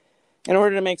connect in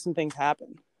order to make some things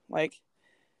happen. Like,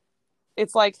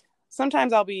 it's like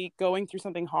sometimes I'll be going through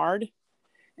something hard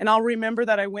and I'll remember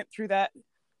that I went through that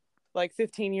like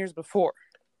 15 years before.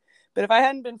 But if I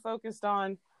hadn't been focused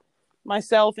on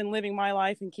myself and living my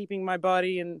life and keeping my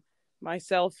body and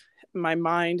myself, my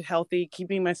mind healthy,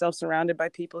 keeping myself surrounded by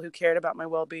people who cared about my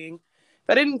well-being, if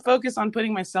I didn't focus on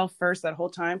putting myself first that whole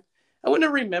time, I wouldn't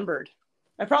have remembered.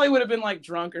 I probably would have been like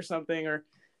drunk or something, or,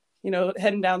 you know,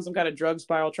 heading down some kind of drug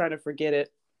spiral trying to forget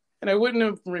it. And I wouldn't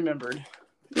have remembered,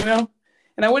 you know?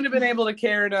 And I wouldn't have been able to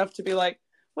care enough to be like,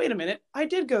 wait a minute, I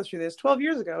did go through this 12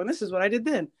 years ago, and this is what I did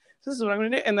then. So this is what I'm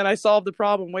going to do. And then I solved the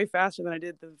problem way faster than I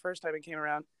did the first time it came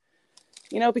around.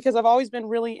 You know, because I've always been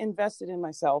really invested in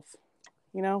myself,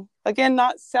 you know? Again,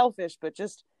 not selfish, but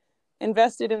just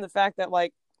invested in the fact that,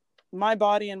 like, my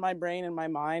body and my brain and my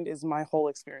mind is my whole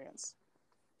experience.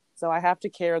 So I have to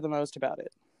care the most about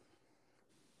it.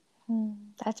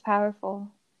 That's powerful.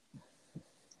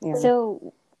 Yeah.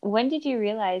 So when did you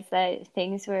realize that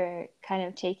things were kind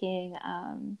of taking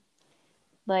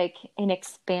like an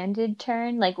expanded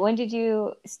turn? Like when did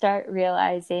you start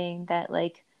realizing that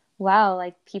like, wow,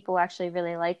 like people actually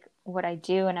really like what I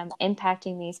do and I'm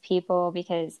impacting these people?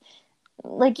 Because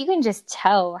like you can just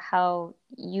tell how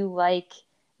you like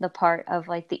the part of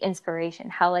like the inspiration,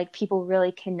 how like people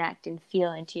really connect and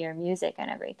feel into your music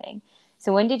and everything.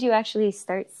 So when did you actually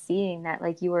start seeing that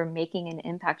like you were making an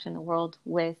impact in the world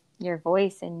with your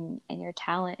voice and your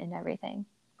talent and everything?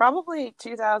 Probably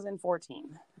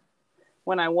 2014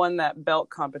 when I won that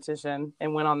belt competition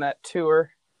and went on that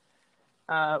tour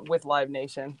with Live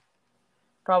Nation.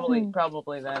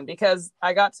 Probably then, because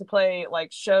I got to play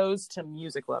like shows to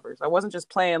music lovers. I wasn't just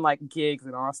playing like gigs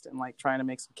in Austin, like trying to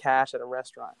make some cash at a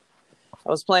restaurant. I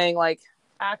was playing like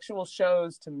actual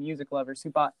shows to music lovers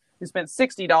who spent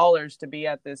 $60 to be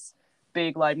at this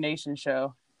big Live Nation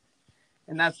show.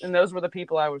 And those were the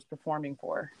people I was performing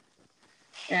for.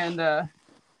 And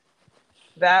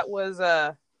that was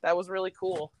really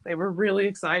cool. They were really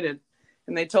excited.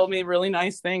 And they told me really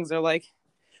nice things. They're like,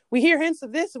 we hear hints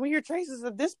of this and we hear traces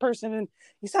of this person and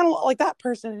you sound a lot like that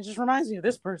person. It just reminds me of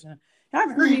this person. And I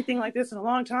haven't heard anything like this in a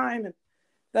long time. And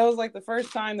that was like the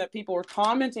first time that people were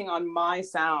commenting on my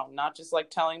sound, not just like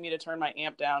telling me to turn my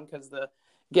amp down because the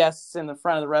guests in the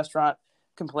front of the restaurant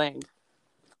complained.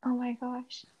 Oh my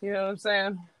gosh. You know what I'm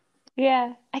saying?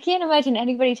 Yeah. I can't imagine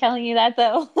anybody telling you that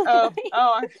though. Oh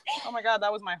my God.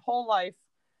 That was my whole life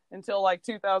until like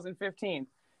 2015.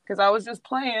 Because I was just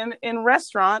playing in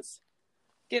restaurants,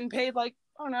 getting paid like,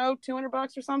 I don't know,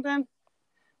 $200 or something,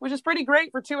 which is pretty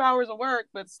great for 2 hours of work,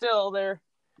 but still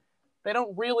they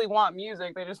don't really want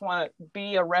music. They just want to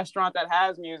be a restaurant that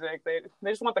has music. They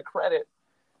just want the credit.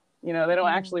 You know, they don't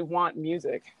actually want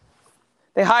music.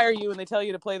 They hire you and they tell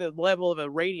you to play the level of a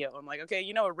radio. I'm like, okay,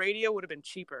 you know, a radio would have been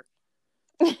cheaper.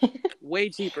 Way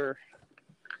cheaper.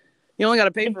 You only got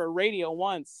to pay for a radio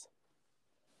once.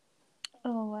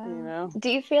 Oh, wow. You know?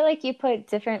 Do you feel like you put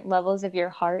different levels of your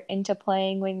heart into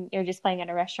playing when you're just playing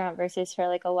at a restaurant versus for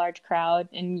like a large crowd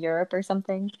in Europe or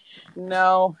something?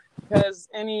 No, because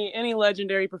any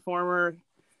legendary performer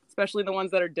especially the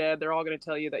ones that are dead. They're all going to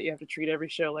tell you that you have to treat every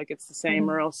show like it's the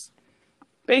same, or else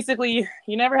basically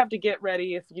you never have to get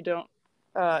ready if you don't,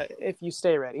 if you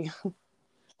stay ready.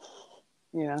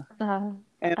 You know,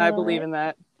 and I believe in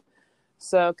that.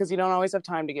 So, because you don't always have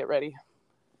time to get ready.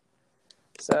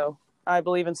 So I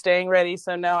believe in staying ready.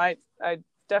 So no, I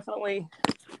definitely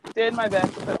did my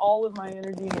best to put all of my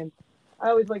energy in. I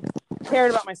always like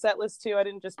cared about my set list too. I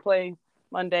didn't just play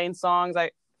mundane songs.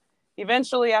 I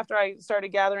eventually, after I started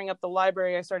gathering up the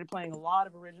library, I started playing a lot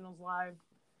of originals live.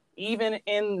 Even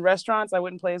in restaurants, I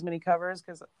wouldn't play as many covers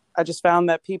because I just found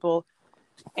that people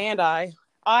and I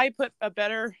put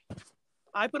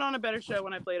on a better show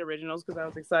when I played originals because I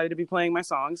was excited to be playing my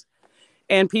songs,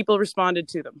 and people responded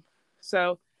to them.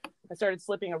 So I started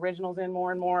slipping originals in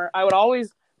more and more. I would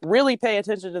always really pay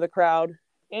attention to the crowd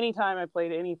anytime I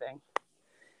played anything,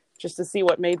 just to see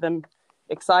what made them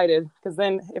excited. Because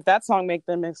then if that song made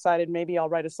them excited, maybe I'll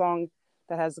write a song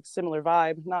that has a similar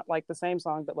vibe, not like the same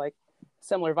song, but like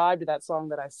similar vibe to that song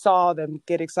that I saw them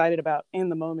get excited about in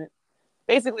the moment.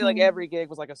 Basically, like every gig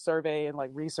was like a survey and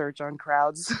like research on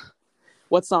crowds,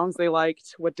 what songs they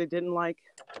liked, what they didn't like,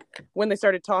 when they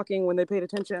started talking, when they paid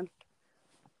attention.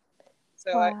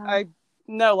 So I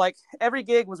know like every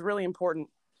gig was really important.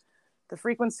 The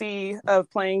frequency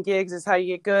of playing gigs is how you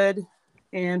get good,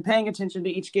 and paying attention to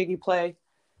each gig you play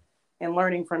and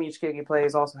learning from each gig you play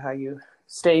is also how you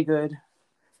stay good.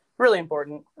 Really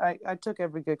important. I took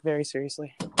every gig very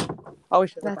seriously.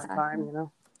 Always showed up on time, you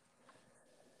know.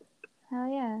 Hell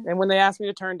yeah. And when they asked me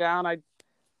to turn down, I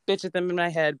bitch at them in my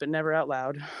head, but never out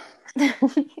loud.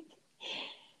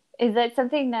 Is that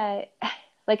something that,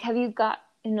 like, have you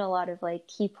gotten a lot of like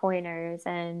key pointers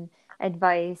and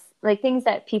advice, like things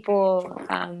that people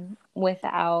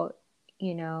without,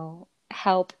 you know,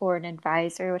 help or an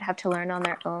advisor would have to learn on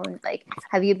their own? Like,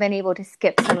 have you been able to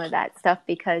skip some of that stuff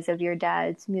because of your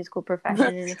dad's musical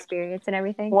profession and experience and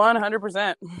everything?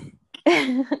 100%.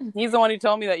 He's the one who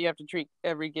told me that you have to treat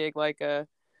every gig like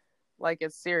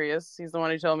it's serious. He's the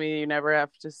one who told me you never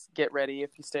have to just get ready if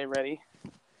you stay ready.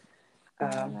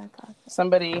 That's awesome.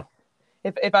 Somebody,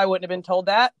 if I wouldn't have been told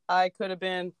that, I could have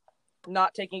been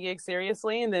not taking gigs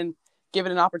seriously and then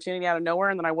given an opportunity out of nowhere,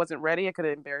 and then I wasn't ready. I could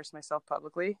have embarrassed myself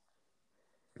publicly,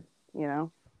 you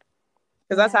know,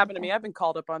 because that's happened to me. I've been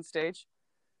called up on stage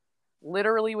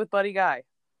literally with Buddy Guy,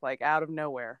 like out of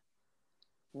nowhere,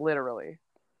 literally.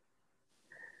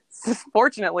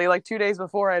 Fortunately, like 2 days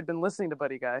before, I had been listening to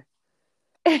Buddy Guy.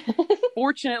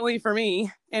 Fortunately for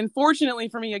me, and fortunately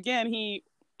for me again, he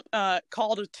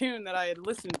called a tune that I had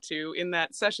listened to in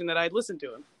that session that I had listened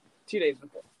to him 2 days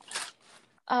before.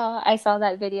 Oh, I saw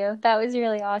that video. That was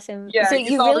really awesome. Yeah, so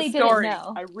you really didn't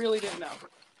know? I really didn't know.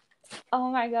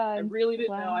 Oh my god. I really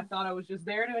didn't know. I thought I was just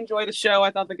there to enjoy the show.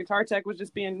 I thought the guitar tech was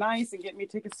just being nice and getting me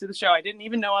tickets to the show. I didn't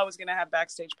even know I was going to have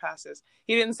backstage passes.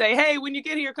 He didn't say, hey, when you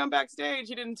get here, come backstage.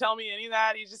 He didn't tell me any of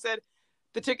that. He just said,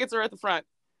 the tickets are at the front.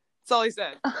 That's all he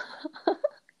said.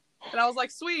 And I was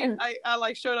like, sweet. I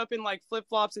like showed up in like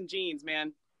flip-flops and jeans,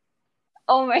 man.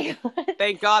 Oh my god.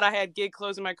 Thank God I had gig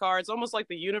clothes in my car. It's almost like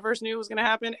the universe knew it was going to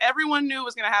happen. Everyone knew it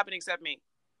was going to happen except me.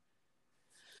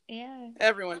 Yeah.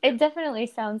 Everyone. It definitely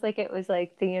sounds like it was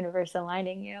like the universe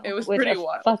aligning you. It was with pretty a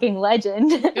wild. Fucking legend.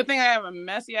 Good thing I have a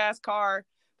messy ass car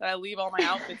that I leave all my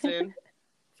outfits in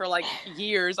for like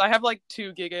years. I have like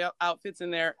 2 gig outfits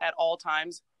in there at all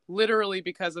times, literally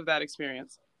because of that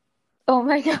experience. Oh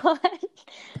my god.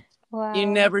 Wow. You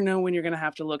never know when you're going to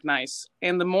have to look nice.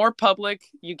 And the more public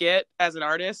you get as an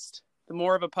artist, the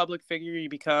more of a public figure you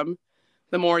become,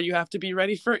 the more you have to be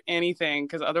ready for anything,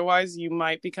 because otherwise you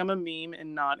might become a meme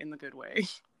and not in the good way.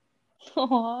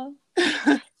 Aww.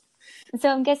 So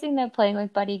I'm guessing that playing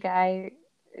with Buddy Guy,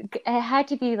 it had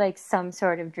to be like some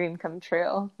sort of dream come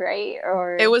true, right?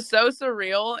 Or it was so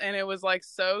surreal and it was like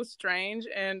so strange,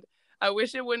 and I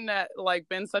wish it wouldn't have like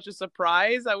been such a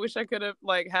surprise. I wish I could have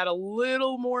like had a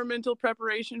little more mental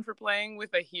preparation for playing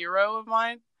with a hero of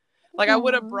mine. Like I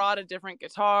would have brought a different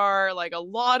guitar, like a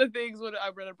lot of things I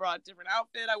would have brought a different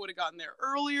outfit. I would have gotten there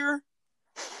earlier.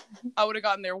 I would have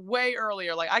gotten there way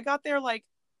earlier. Like I got there like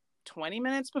 20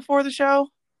 minutes before the show.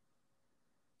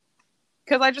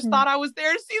 Because I just thought I was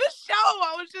there to see the show.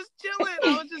 I was just chilling.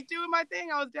 I was just doing my thing.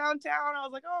 I was downtown. I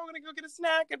was like, oh, I'm going to go get a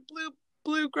snack at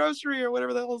Blue Grocery or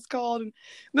whatever the hell it's called. And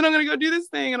then I'm going to go do this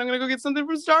thing. And I'm going to go get something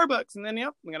from Starbucks. And then,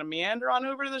 I'm going to meander on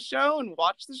over to the show and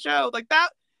watch the show. Like that,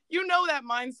 you know that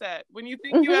mindset. When you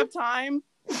think you have time.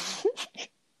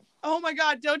 Oh my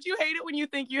God. Don't you hate it when you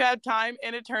think you have time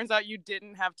and it turns out you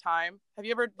didn't have time? Have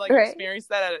you ever experienced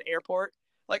that at an airport?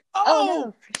 Like, oh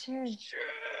no, for sure.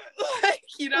 Like,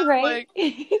 you know, right.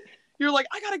 like you're like,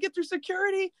 I gotta get through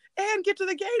security and get to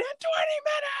the gate in 20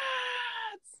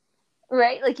 minutes.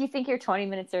 Right? Like you think you're 20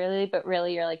 minutes early, but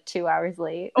really you're like 2 hours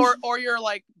late. Or you're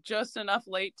like just enough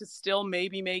late to still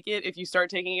maybe make it if you start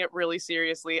taking it really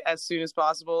seriously as soon as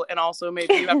possible. And also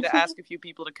maybe you have to ask a few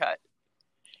people to cut.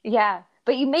 Yeah,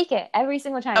 but you make it every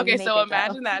single time. Okay, you make so it,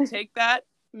 imagine though. that. Take that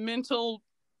mental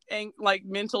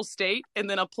state and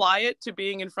then apply it to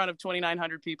being in front of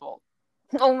 2,900 people.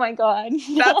 Oh my God.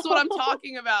 That's what I'm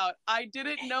talking about. I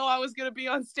didn't know I was going to be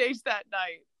on stage that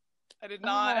night. I did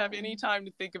not have any time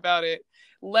to think about it,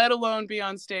 let alone be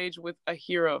on stage with a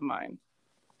hero of mine.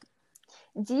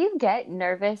 Do you get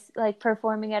nervous like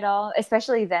performing at all,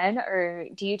 especially then, or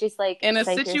do you just like in a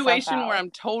psych situation yourself out? where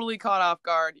I'm totally caught off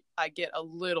guard? I get a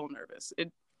little nervous.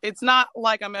 It's not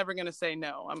like I'm ever gonna say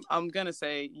no. I'm gonna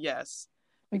say yes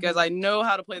because I know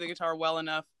how to play the guitar well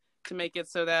enough to make it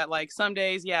so that like some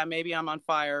days, yeah, maybe I'm on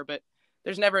fire, but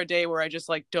there's never a day where I just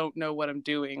like don't know what I'm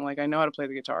doing. Like I know how to play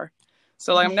the guitar.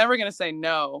 So like I'm never gonna say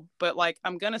no, but like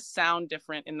I'm gonna sound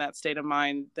different in that state of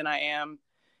mind than I am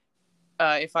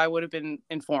if I would have been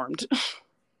informed.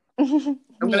 I'm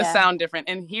gonna sound different.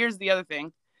 And here's the other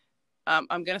thing.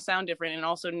 I'm gonna sound different, and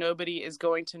also nobody is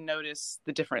going to notice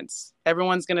the difference.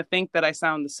 Everyone's gonna think that I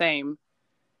sound the same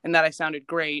and that I sounded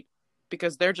great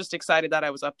because they're just excited that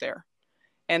I was up there.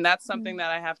 And that's something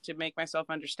that I have to make myself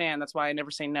understand. That's why I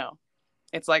never say no.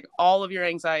 It's like all of your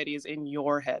anxiety is in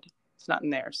your head. It's not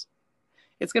in theirs.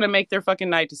 It's going to make their fucking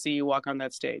night to see you walk on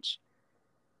that stage.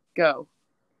 Go.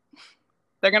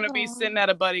 They're going to be sitting at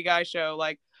a Buddy Guy show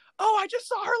like, oh, I just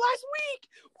saw her last week.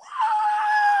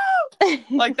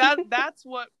 Whoa! Like that's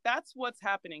what's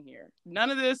happening here.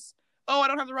 None of this, oh, I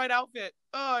don't have the right outfit.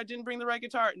 Oh, I didn't bring the right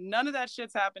guitar. None of that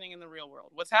shit's happening in the real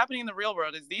world. What's happening in the real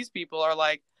world is these people are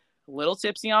like a little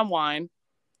tipsy on wine,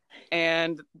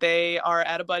 and they are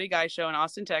at a Buddy Guy show in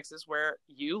Austin, Texas, where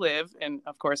you live. And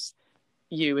of course,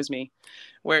 you is me,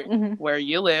 where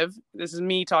you live. This is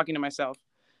me talking to myself.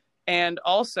 And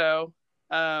also,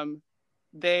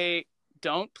 they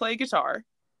don't play guitar.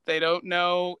 They don't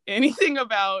know anything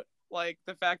about like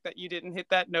the fact that you didn't hit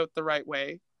that note the right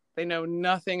way. They know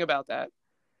nothing about that.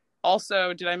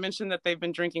 Also, did I mention that they've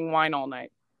been drinking wine all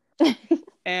night?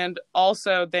 And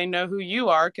also they know who you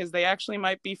are because they actually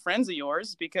might be friends of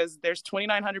yours because there's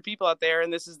 2,900 people out there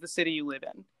and this is the city you live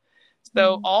in.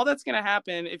 So all that's going to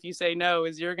happen if you say no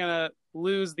is you're going to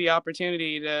lose the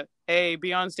opportunity to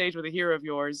be on stage with a hero of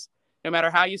yours. No matter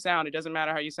how you sound, it doesn't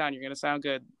matter how you sound, you're going to sound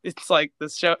good. It's like the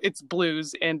show, it's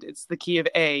blues and it's the key of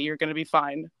A. You're going to be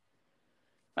fine.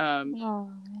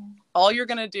 All you're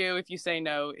going to do if you say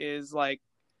no is like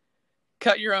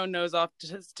cut your own nose off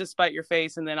to spite your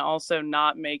face, and then also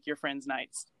not make your friends'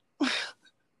 nights.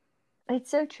 It's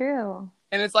so true.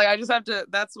 And it's like, I just have to,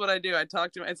 that's what I do. I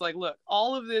talk to them. It's like, look,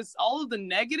 all of the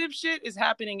negative shit is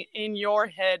happening in your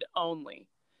head only.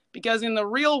 Because in the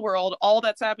real world, all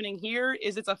that's happening here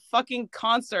is it's a fucking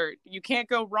concert. You can't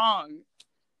go wrong.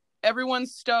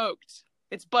 Everyone's stoked.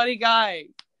 It's Buddy Guy.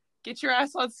 Get your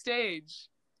ass on stage.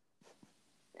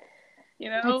 You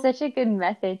know? It's such a good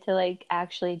method to like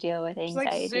actually deal with anxiety.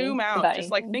 Just like zoom out. Just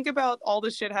like think about all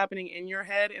the shit happening in your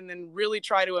head and then really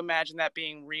try to imagine that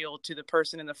being real to the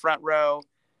person in the front row.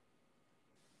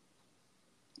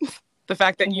 The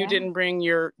fact that you didn't bring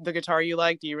the guitar you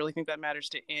like, do you really think that matters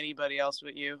to anybody else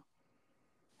but you?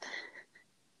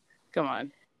 Come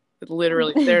on.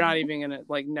 Literally, they're not even gonna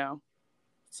like, no.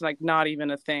 It's like not even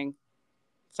a thing.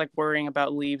 It's like worrying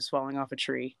about leaves falling off a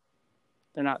tree.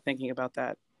 They're not thinking about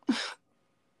that.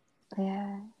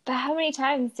 Yeah. But how many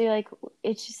times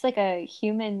it's just like a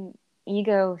human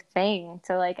ego thing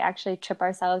to like actually trip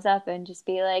ourselves up and just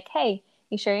be like, hey,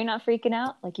 you sure you're not freaking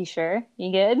out? Like, you sure?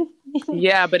 You good?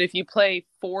 Yeah, but if you play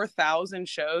 4,000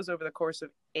 shows over the course of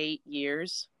 8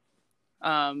 years,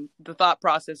 the thought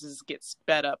processes get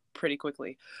sped up pretty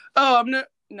quickly. Oh, I'm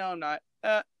not.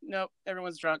 Nope,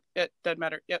 everyone's drunk. It doesn't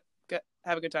matter. Yep, good.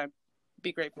 Have a good time.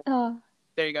 Be grateful. Oh.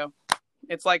 There you go.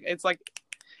 It's like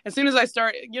as soon as I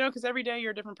start, because every day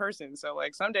you're a different person. So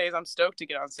like some days I'm stoked to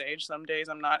get on stage. Some days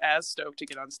I'm not as stoked to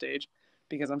get on stage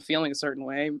because I'm feeling a certain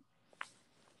way.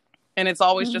 And it's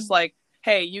always just like,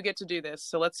 hey, you get to do this.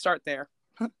 So let's start there.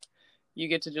 You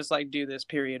get to just like do this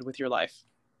period with your life.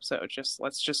 So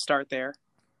let's just start there.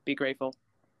 Be grateful.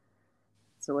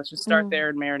 So let's just start there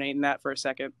and marinate in that for a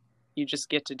second. You just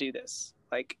get to do this.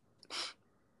 Like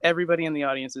everybody in the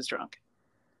audience is drunk.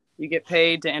 You get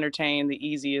paid to entertain the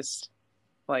easiest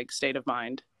like state of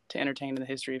mind to entertain in the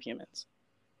history of humans.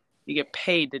 You get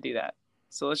paid to do that.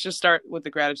 So let's just start with the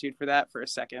gratitude for that for a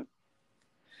second.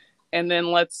 And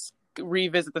then let's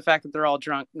revisit the fact that they're all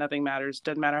drunk. Nothing matters.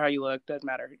 Doesn't matter how you look. Doesn't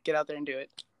matter. Get out there and do it.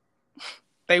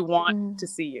 They want to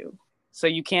see you. So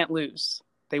you can't lose.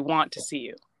 They want to see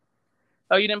you.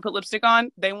 Oh, you didn't put lipstick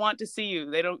on? They want to see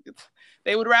you.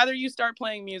 They would rather you start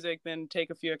playing music than take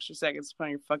a few extra seconds to put on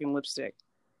your fucking lipstick.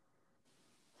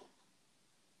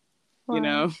 Wow. You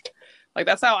know? Like,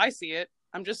 that's how I see it.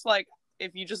 I'm just like,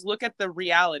 if you just look at the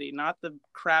reality, not the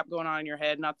crap going on in your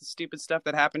head, not the stupid stuff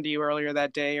that happened to you earlier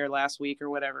that day or last week or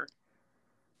whatever.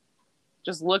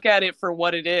 Just look at it for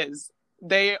what it is.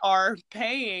 They are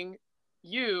paying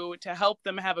you to help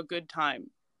them have a good time.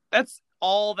 That's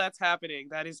all that's happening.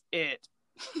 That is it.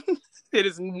 It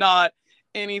is not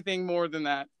anything more than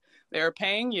that. They are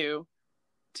paying you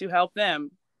to help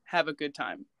them have a good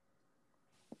time.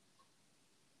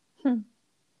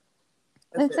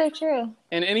 That's so true.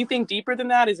 And anything deeper than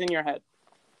that is in your head.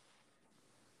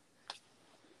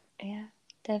 Yeah,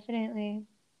 definitely.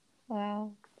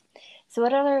 Wow. So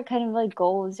what other kind of like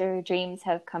goals or dreams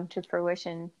have come to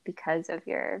fruition because of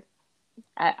your,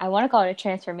 I want to call it a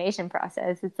transformation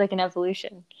process. It's like an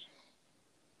evolution.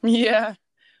 Yeah.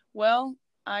 Well,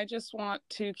 I just want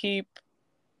to keep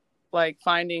like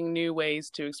finding new ways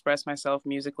to express myself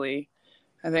musically.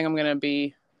 I think I'm going to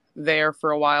be there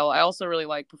for a while. I also really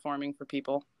like performing for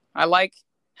people. I like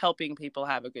helping people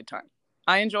have a good time.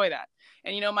 I enjoy that.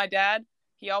 And you know, my dad,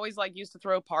 he always like used to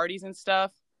throw parties and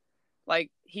stuff. Like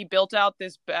he built out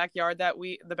this backyard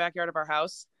the backyard of our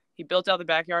house. He built out the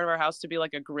backyard of our house to be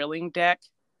like a grilling deck.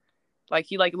 Like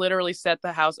he like literally set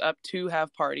the house up to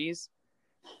have parties.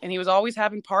 And he was always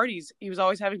having parties. He was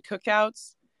always having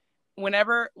cookouts.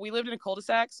 Whenever we lived in a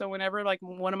cul-de-sac, so whenever like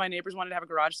one of my neighbors wanted to have a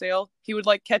garage sale, he would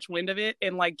like catch wind of it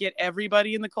and like get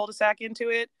everybody in the cul-de-sac into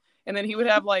it. And then he would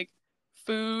have like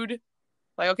food,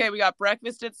 like, okay, we got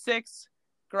breakfast at 6,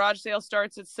 garage sale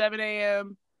starts at 7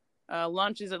 a.m.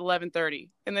 Lunch is at 11:30.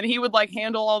 And then he would like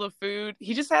handle all the food.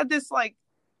 He just had this like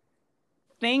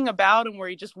thing about him where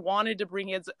he just wanted to bring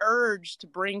his urge to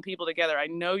bring people together. I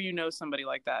know you know somebody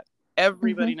like that.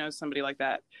 Everybody knows somebody like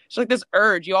that. It's like this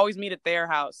urge. You always meet at their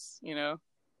house, you know?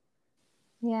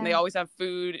 Yeah. And they always have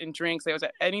food and drinks. They always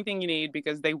have anything you need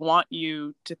because they want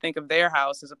you to think of their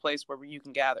house as a place where you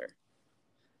can gather.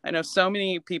 I know so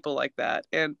many people like that.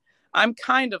 And I'm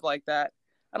kind of like that.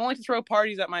 I don't like to throw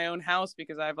parties at my own house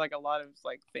because I have like a lot of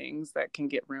like things that can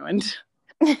get ruined.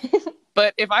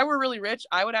 But if I were really rich,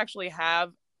 I would actually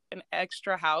have an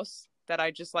extra house that I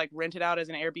just like rented out as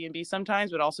an Airbnb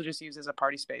sometimes, but also just use as a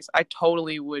party space. I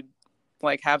totally would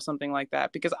like have something like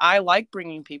that because I like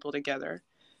bringing people together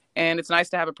and it's nice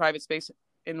to have a private space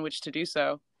in which to do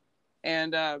so.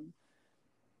 And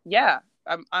yeah,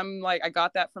 I'm like, I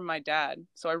got that from my dad.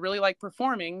 So I really like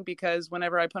performing because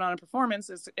whenever I put on a performance,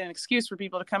 it's an excuse for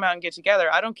people to come out and get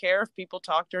together. I don't care if people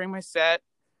talk during my set.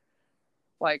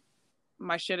 Like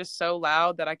my shit is so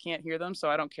loud that I can't hear them. So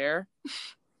I don't care.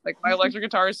 Like my electric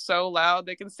guitar is so loud,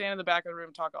 they can stand in the back of the room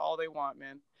and talk all they want,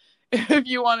 man. If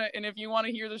you want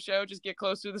to hear the show, just get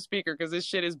close to the speaker because this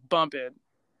shit is bumping,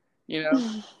 you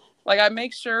know? Like I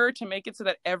make sure to make it so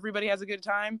that everybody has a good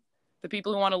time. The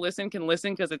people who want to listen can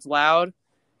listen because it's loud.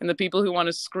 And the people who want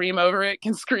to scream over it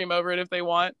can scream over it if they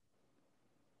want,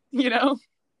 you know?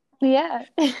 Yeah.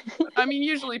 I mean,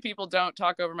 usually people don't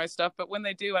talk over my stuff, but when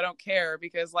they do, I don't care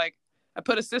because like I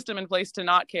put a system in place to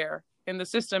not care. And the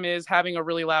system is having a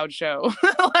really loud show.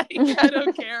 Like, I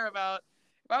don't care about,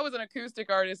 if I was an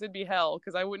acoustic artist, it'd be hell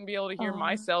because I wouldn't be able to hear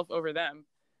myself over them.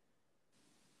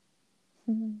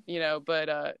 You know, but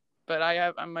I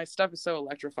have, my stuff is so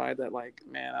electrified that like,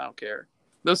 man, I don't care.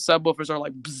 Those subwoofers are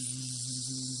like,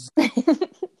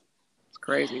 it's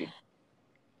crazy.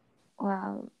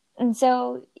 Wow. And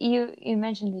so you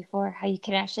mentioned before how you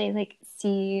can actually like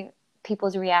see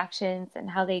people's reactions and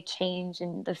how they change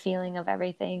and the feeling of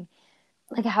everything.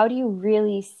 Like, how do you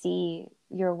really see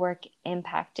your work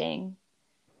impacting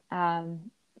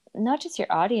not just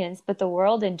your audience, but the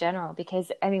world in general?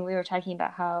 Because, I mean, we were talking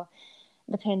about how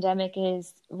the pandemic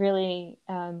is really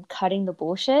cutting the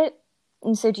bullshit.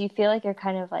 And so do you feel like you're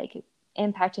kind of like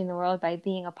impacting the world by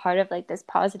being a part of like this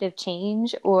positive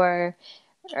change, or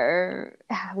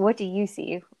what do you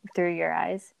see through your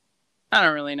eyes? I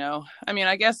don't really know. I mean,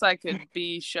 I guess I could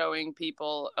be showing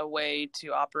people a way to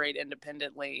operate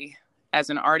independently as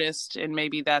an artist, and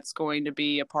maybe that's going to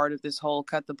be a part of this whole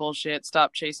cut the bullshit,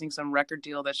 stop chasing some record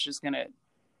deal that's just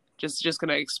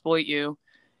gonna exploit you,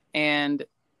 and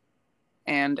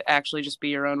actually just be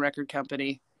your own record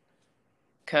company,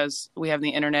 because we have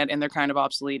the internet and they're kind of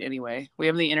obsolete anyway. We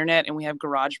have the internet and we have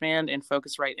GarageBand and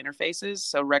Focusrite interfaces,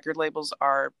 so record labels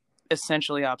are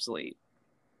essentially obsolete.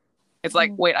 It's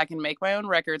like, wait, I can make my own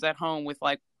records at home with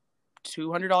like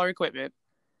 $200 equipment.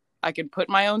 I can put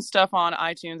my own stuff on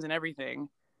iTunes and everything.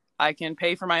 I can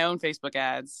pay for my own Facebook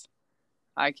ads.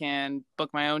 I can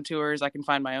book my own tours. I can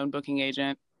find my own booking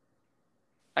agent.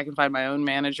 I can find my own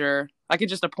manager. I could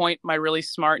just appoint my really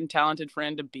smart and talented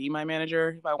friend to be my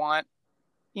manager if I want.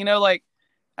 You know, like,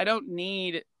 I don't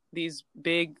need these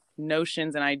big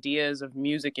notions and ideas of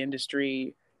music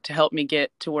industry to help me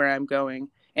get to where I'm going.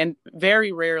 And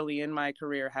very rarely in my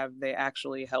career have they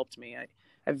actually helped me.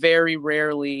 I very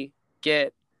rarely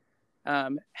get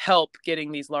help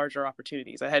getting these larger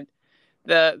opportunities. I had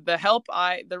the help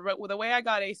the way I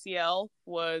got ACL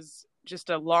was just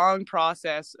a long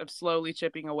process of slowly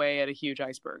chipping away at a huge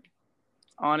iceberg.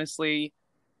 Honestly,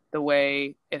 the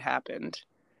way it happened.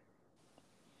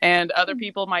 And other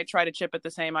people might try to chip at the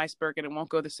same iceberg and it won't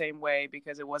go the same way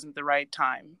because it wasn't the right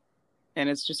time. And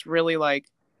it's just really like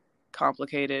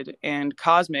complicated and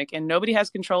cosmic, and nobody has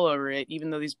control over it, even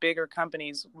though these bigger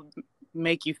companies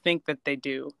make you think that they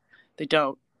do. They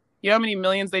don't. You know how many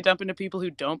millions they dump into people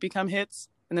who don't become hits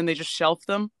and then they just shelf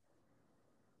them?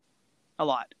 A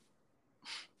lot.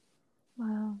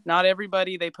 Wow. Not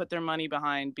everybody they put their money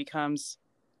behind becomes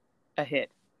a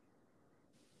hit.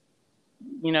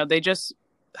 You know, they just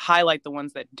highlight the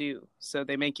ones that do. So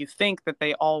they make you think that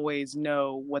they always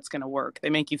know what's going to work. They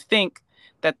make you think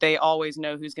that they always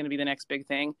know who's going to be the next big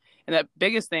thing. And that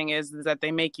biggest thing is that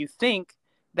they make you think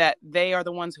that they are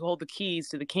the ones who hold the keys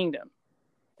to the kingdom.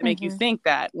 They make you think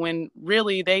that when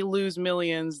really they lose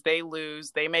millions, they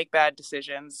make bad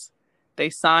decisions. They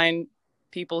sign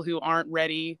people who aren't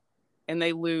ready and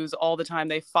they lose all the time.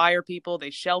 They fire people,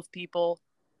 they shelf people,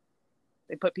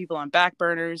 they put people on back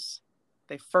burners.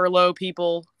 They furloughed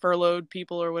people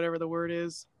or whatever the word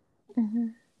is. Mm-hmm.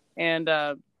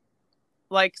 And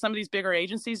like some of these bigger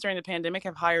agencies during the pandemic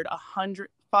have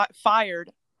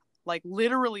fired like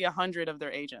literally 100 of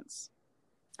their agents.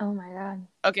 Oh my God.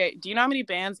 Okay. Do you know how many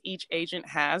bands each agent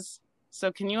has?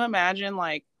 So can you imagine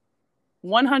like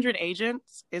 100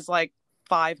 agents is like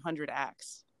 500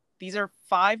 acts. These are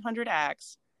 500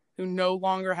 acts who no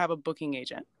longer have a booking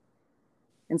agent.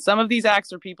 And some of these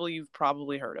acts are people you've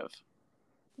probably heard of.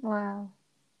 Wow.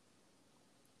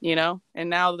 You know, and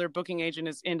now their booking agent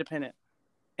is independent,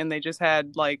 and they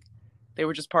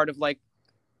were just part of like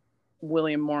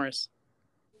William Morris,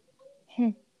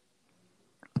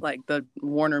 like the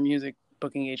Warner Music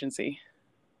booking agency.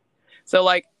 So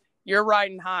like, you're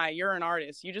riding high, you're an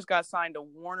artist, you just got signed to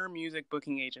Warner Music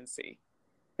booking agency,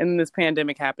 and then this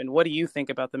pandemic happened. What do you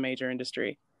think about the major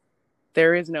industry?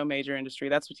 There is no major industry.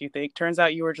 That's what you think. Turns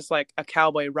out you were just like a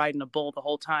cowboy riding a bull the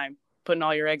whole time, putting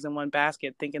all your eggs in one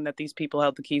basket, thinking that these people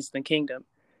held the keys to the kingdom.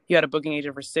 You had a booking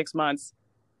agent for 6 months.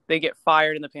 They get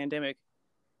fired in the pandemic.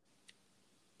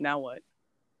 Now what?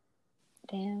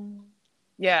 Damn.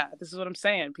 Yeah, this is what I'm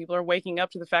saying. People are waking up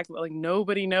to the fact that like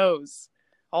nobody knows.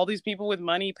 All these people with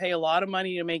money pay a lot of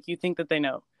money to make you think that they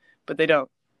know, but they don't.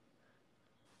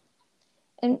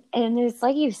 And it's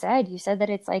like you said that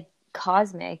it's like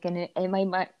cosmic, and it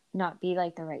might not be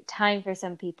like the right time for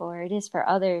some people, or it is for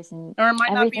others, and or it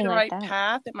might not be the like right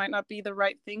path. It might not be the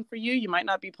right thing for you. You might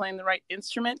not be playing the right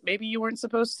instrument. Maybe you weren't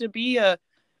supposed to be a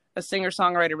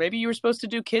singer-songwriter. Maybe you were supposed to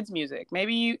do kids music.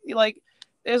 Maybe you like,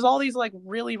 there's all these like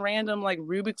really random like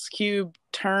Rubik's Cube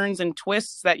turns and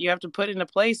twists that you have to put into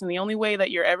place. And the only way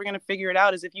that you're ever going to figure it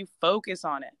out is if you focus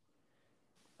on it.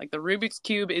 Like the Rubik's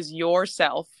Cube is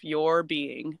yourself, your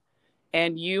being.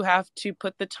 And you have to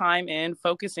put the time in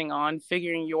focusing on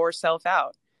figuring yourself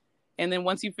out. And then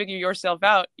once you figure yourself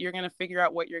out, you're going to figure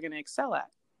out what you're going to excel at.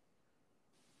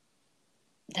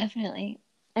 Definitely.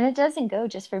 And it doesn't go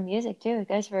just for music too. It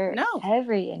goes for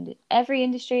every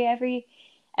industry,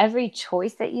 every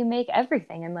choice that you make,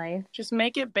 everything in life. Just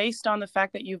make it based on the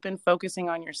fact that you've been focusing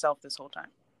on yourself this whole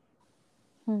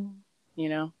time. You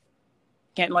know?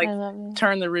 Can't like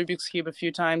turn the Rubik's Cube a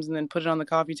few times and then put it on the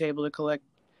coffee table to collect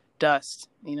dust.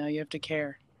 You know, you have to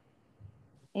care.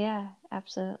 Yeah,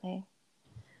 absolutely.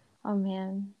 Oh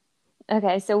man.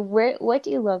 Okay, so what do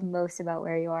you love most about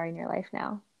where you are in your life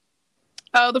now?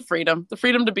 Oh, the freedom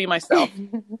to be myself.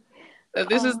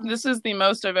 This is the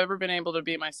most I've ever been able to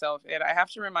be myself, and I have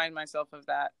to remind myself of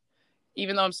that.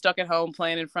 Even though I'm stuck at home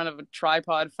playing in front of a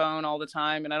tripod phone all the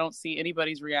time, and I don't see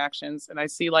anybody's reactions, and I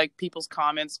see like people's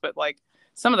comments, but like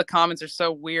some of the comments are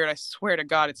so weird. I swear to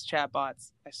God, it's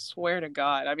chatbots. I swear to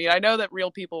God. I mean, I know that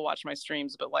real people watch my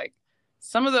streams, but like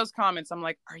some of those comments, I'm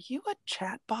like, are you a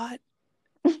chatbot?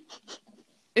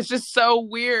 It's just so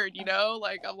weird, you know?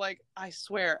 Like, I'm like, I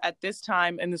swear, at this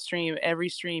time in the stream, every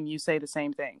stream, you say the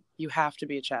same thing. You have to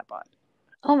be a chatbot.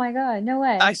 Oh my God, no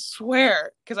way. I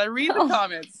swear, because I read the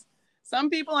comments. Some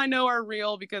people I know are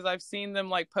real because I've seen them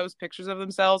like post pictures of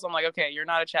themselves. I'm like, okay, you're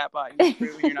not a chatbot.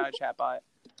 You're not a chatbot.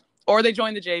 Or they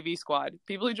join the JV squad.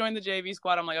 People who join the JV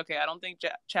squad, I'm like, okay, I don't think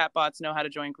chatbots know how to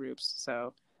join groups.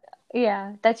 So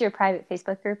Yeah, that's your private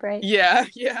Facebook group, right? yeah.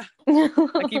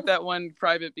 I keep that one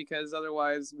private because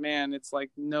otherwise, man, it's like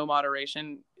no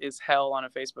moderation is hell on a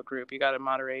Facebook group. You got to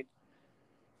moderate,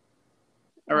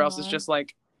 or else it's just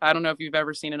like, I don't know if you've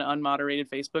ever seen an unmoderated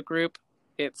Facebook group.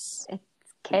 It's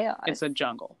chaos. It's a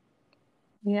jungle.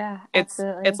 Yeah, It's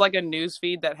absolutely. like a news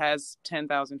feed that has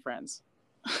 10,000 friends.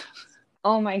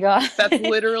 Oh my God. That's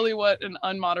literally what an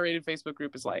unmoderated Facebook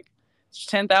group is like. It's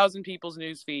 10,000 people's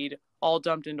news feed all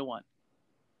dumped into one.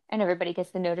 And everybody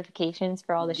gets the notifications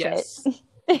for all the shit.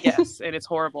 Yes, and it's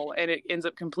horrible, and it ends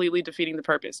up completely defeating the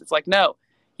purpose. It's like, no,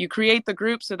 you create the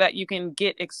group so that you can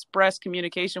get express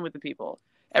communication with the people.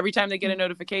 Every time they get a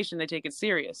notification, they take it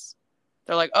serious.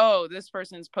 They're like, oh, this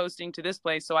person's posting to this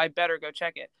place, so I better go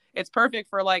check it. It's perfect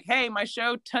for like, hey, my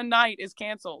show tonight is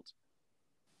canceled.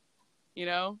 You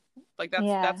know, like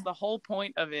that's the whole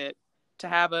point of it, to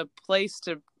have a place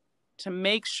to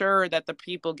make sure that the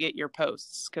people get your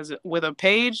posts. Because with a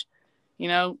page, you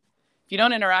know, if you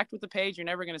don't interact with the page, you're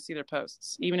never going to see their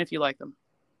posts, even if you like them.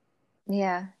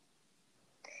 Yeah.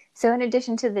 So in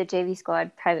addition to the JV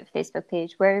Squad private Facebook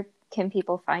page, where can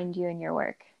people find you and your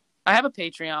work? I have a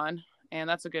Patreon, and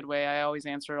that's a good way. I always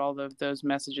answer all those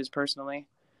messages personally.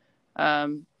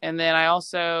 And then I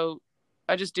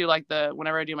just do like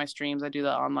whenever I do my streams, I do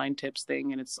the online tips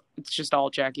thing, and it's just all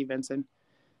Jackie Venson.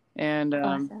 And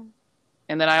Awesome.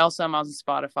 And then I'm on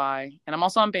Spotify, and I'm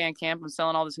also on Bandcamp. I'm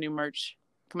selling all this new merch,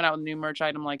 coming out with a new merch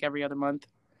item like every other month.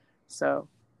 So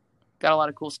got a lot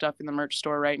of cool stuff in the merch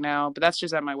store right now, but that's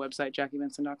just at my website,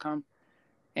 JackieVenson.com.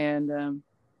 And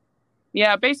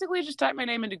yeah, basically just type my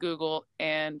name into Google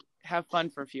and have fun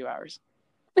for a few hours.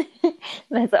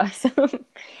 That's awesome.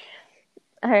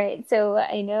 All right, so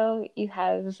I know you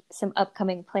have some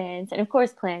upcoming plans, and of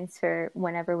course plans for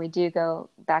whenever we do go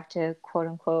back to quote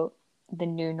unquote the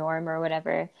new norm or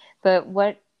whatever. But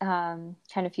what kind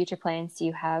of future plans do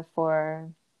you have for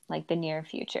like the near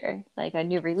future? Like a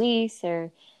new release or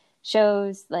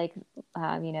shows, like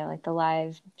like the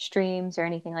live streams or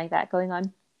anything like that going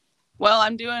on? Well,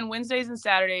 I'm doing Wednesdays and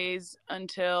Saturdays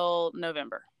until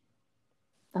November.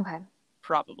 Okay.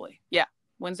 Probably. Yeah.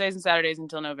 Wednesdays and Saturdays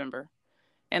until November.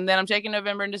 And then I'm taking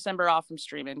November and December off from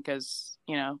streaming because,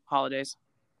 holidays.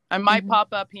 I might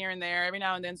pop up here and there. Every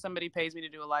now and then somebody pays me to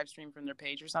do a live stream from their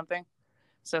page or something.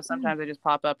 So sometimes I just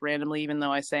pop up randomly, even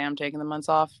though I say I'm taking the months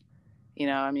off.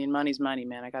 Money's money,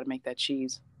 man. I got to make that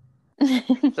cheese.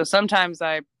 So sometimes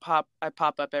I pop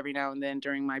up every now and then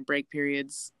during my break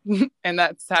periods. And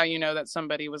that's how you know that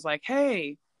somebody was like,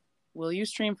 hey, will you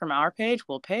stream from our page?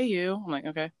 We'll pay you. I'm like,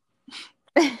 okay.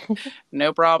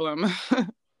 No problem.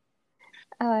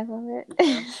 Oh, I love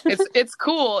it. It's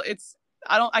cool.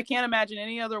 I can't imagine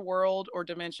any other world or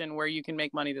dimension where you can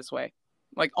make money this way.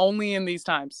 Like only in these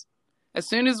times. As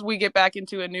soon as we get back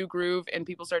into a new groove and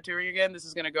people start touring again, this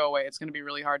is going to go away. It's going to be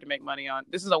really hard to make money on.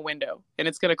 This is a window and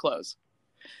it's going to close.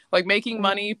 Like making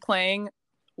money playing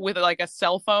with like a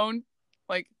cell phone,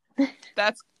 like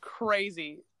that's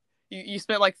crazy. You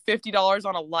spent like $50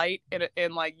 on a light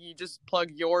and like you just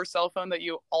plug your cell phone that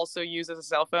you also use as a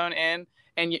cell phone in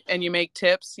and you make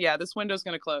tips. Yeah, this window's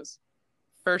going to close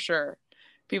for sure.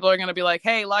 People are going to be like,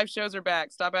 hey, live shows are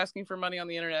back. Stop asking for money on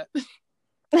the internet.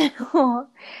 Oh,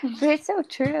 but it's so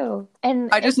true. And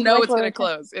I just know like it's going to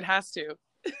close. It has to.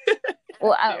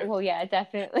 Well, yeah,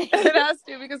 definitely. It has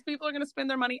to, because people are going to spend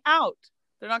their money out.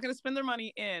 They're not going to spend their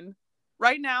money in.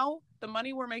 Right now, the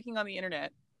money we're making on the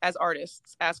internet as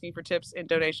artists, asking for tips and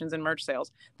donations and merch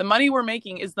sales, the money we're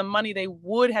making is the money they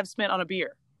would have spent on a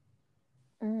beer.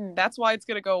 That's why it's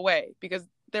going to go away, because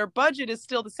their budget is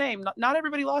still the same. Not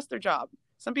everybody lost their job.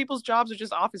 Some people's jobs are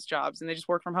just office jobs and they just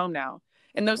work from home now.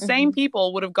 And those same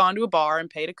people would have gone to a bar and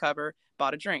paid a cover,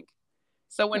 bought a drink.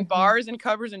 So when bars and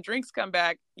covers and drinks come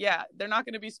back, yeah, they're not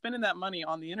going to be spending that money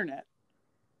on the internet.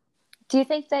 Do you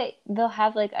think that they'll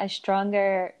have like a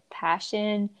stronger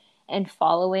passion and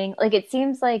following? Like it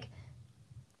seems like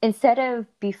instead of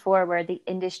before where the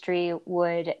industry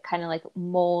would kind of like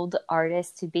mold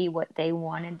artists to be what they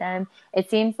wanted them, it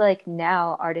seems like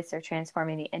now artists are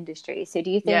transforming the industry. So do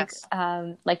you think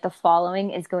like the following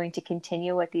is going to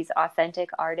continue with these authentic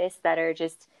artists that are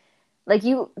just like,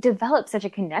 you develop such a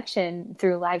connection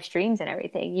through live streams and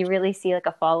everything. You really see like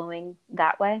a following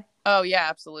that way? Oh yeah,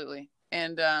 absolutely.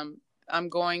 And I'm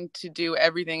going to do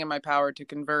everything in my power to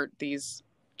convert these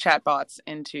chatbots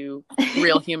into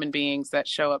real human beings that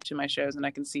show up to my shows and I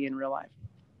can see in real life.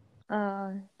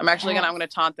 I'm going to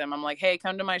taunt them. I'm like, hey,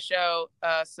 come to my show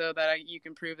so that you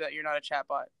can prove that you're not a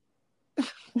chatbot.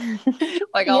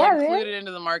 Like, I'll Yeah, include man. it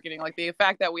into the marketing. Like, the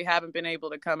fact that we haven't been able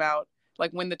to come out,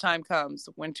 like, when the time comes,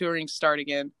 when touring start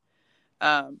again,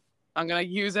 I'm going to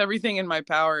use everything in my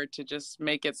power to just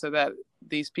make it so that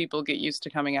these people get used to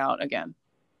coming out again.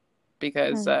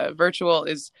 Because virtual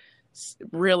is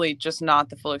really just not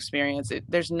the full experience.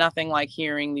 There's nothing like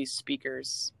hearing these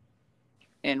speakers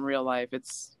in real life.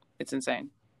 It's insane.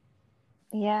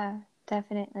 Yeah,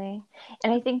 definitely.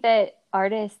 And I think that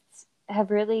artists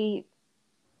have really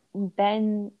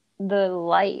been the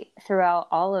light throughout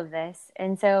all of this.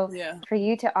 And so Yeah. for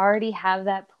you to already have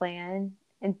that plan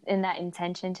and that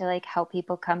intention to like help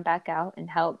people come back out and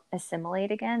help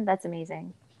assimilate again, that's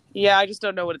amazing. Yeah, I just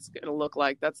don't know what it's going to look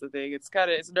like. That's the thing.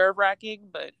 It's nerve-wracking,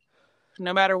 but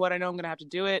no matter what, I know I'm going to have to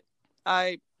do it.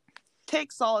 I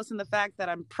take solace in the fact that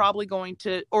I'm probably going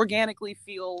to organically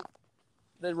feel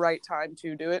the right time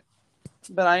to do it.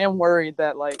 But I am worried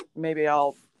that, like, maybe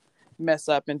I'll mess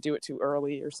up and do it too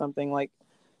early or something. Like,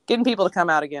 getting people to come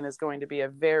out again is going to be a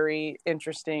very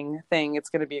interesting thing. It's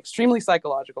going to be extremely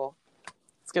psychological.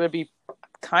 It's going to be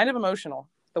kind of emotional.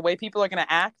 The way people are going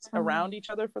to act around each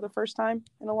other for the first time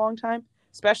in a long time,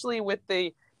 especially with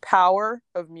the power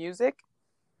of music.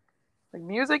 Like,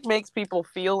 music makes people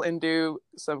feel and do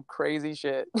some crazy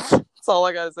shit. That's all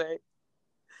I gotta say.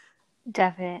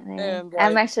 Definitely. And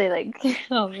I'm like, actually like,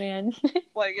 oh man.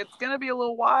 like, it's gonna be a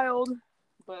little wild,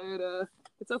 but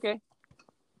it's okay.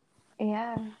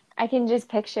 Yeah. I can just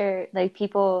picture like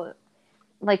people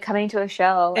like coming to a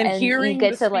show And and you hearing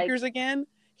get the to like, speakers again,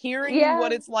 hearing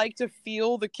what yeah, it's like to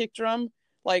feel the kick drum,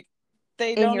 like,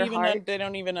 in your heart. they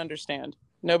don't even understand.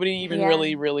 Nobody even Yeah,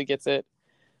 really gets it.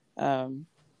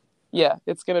 Yeah,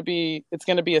 it's gonna be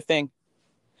a thing,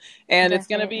 and it's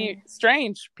gonna be definitely.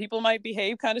 strange. People might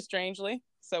behave kind of strangely,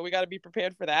 so we got to be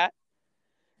prepared for that.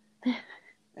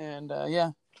 And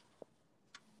yeah.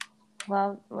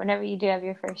 Well, whenever you do have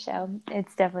your first show,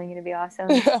 it's definitely going to be awesome.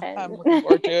 I'm looking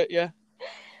forward to it. Yeah.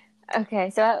 Okay,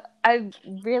 so I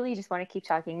really just want to keep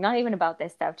talking, not even about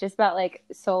this stuff, just about like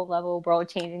soul level, world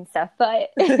changing stuff.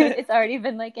 But it's already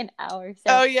been like an hour, so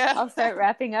Oh yeah. I'll start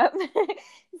wrapping up.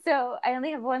 So I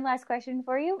only have one last question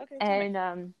for you, Okay, tell me.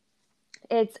 and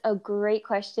it's a great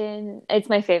question. It's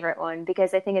my favorite one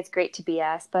because I think it's great to be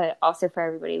asked, but also for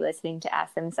everybody listening to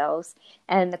ask themselves.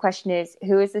 And the question is,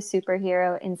 who is the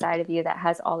superhero inside of you that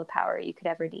has all the power you could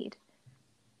ever need?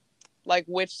 Like,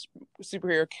 which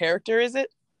superhero character is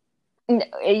it?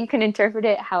 You can interpret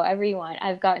it however you want.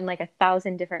 I've gotten like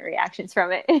 1,000 different reactions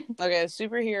from it. Okay, a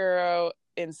superhero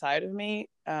inside of me.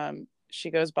 She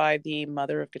goes by the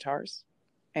Mother of Guitars,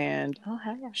 and Oh,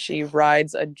 hell yeah. she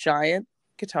rides a giant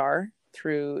guitar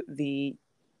through the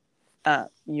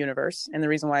universe. And the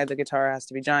reason why the guitar has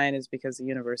to be giant is because the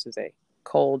universe is a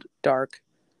cold, dark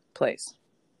place.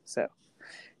 So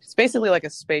it's basically like a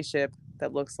spaceship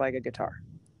that looks like a guitar.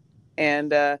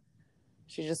 And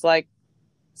she just like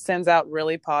sends out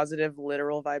really positive,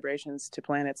 literal vibrations to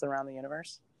planets around the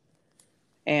universe.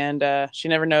 And she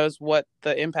never knows what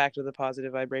the impact of the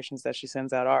positive vibrations that she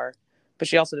sends out are, but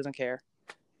she also doesn't care.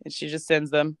 And she just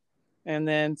sends them. And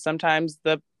then sometimes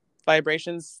the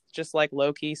vibrations just like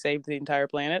low-key save the entire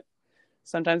planet.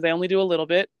 Sometimes they only do a little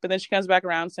bit, but then she comes back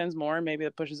around, sends more, and maybe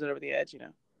that pushes it over the edge, you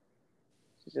know.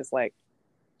 She's just like,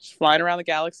 she's flying around the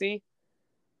galaxy,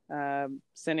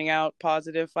 sending out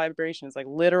positive vibrations, like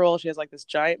literal. She has like this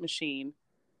giant machine,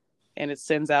 and it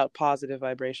sends out positive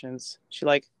vibrations. She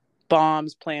like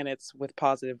bombs planets with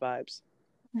positive vibes.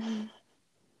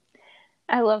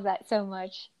 I love that so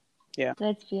much. Yeah.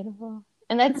 That's beautiful.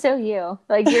 And that's so you.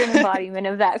 Like, you're an embodiment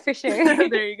of that for sure.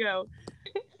 There you go.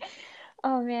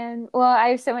 Oh, man. Well, I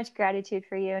have so much gratitude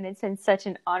for you, and it's been such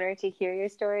an honor to hear your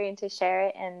story and to share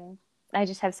it. And I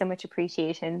just have so much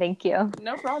appreciation. Thank you.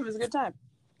 No problem. It was a good time.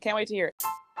 Can't wait to hear it.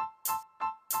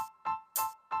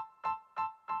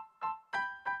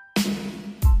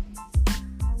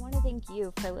 I want to thank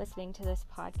you for listening to this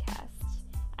podcast.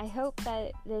 I hope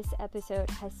that this episode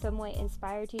has somewhat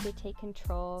inspired you to take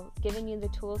control, given you the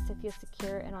tools to feel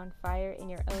secure and on fire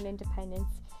in your own independence,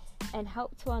 and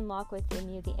help to unlock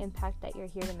within you the impact that you're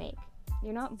here to make.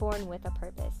 You're not born with a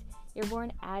purpose. You're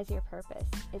born as your purpose.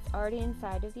 It's already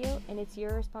inside of you, and it's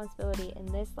your responsibility in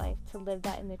this life to live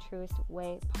that in the truest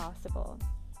way possible.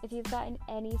 If you've gotten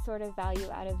any sort of value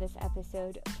out of this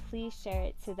episode, please share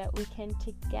it so that we can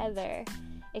together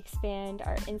expand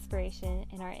our inspiration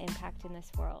and our impact in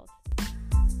this world.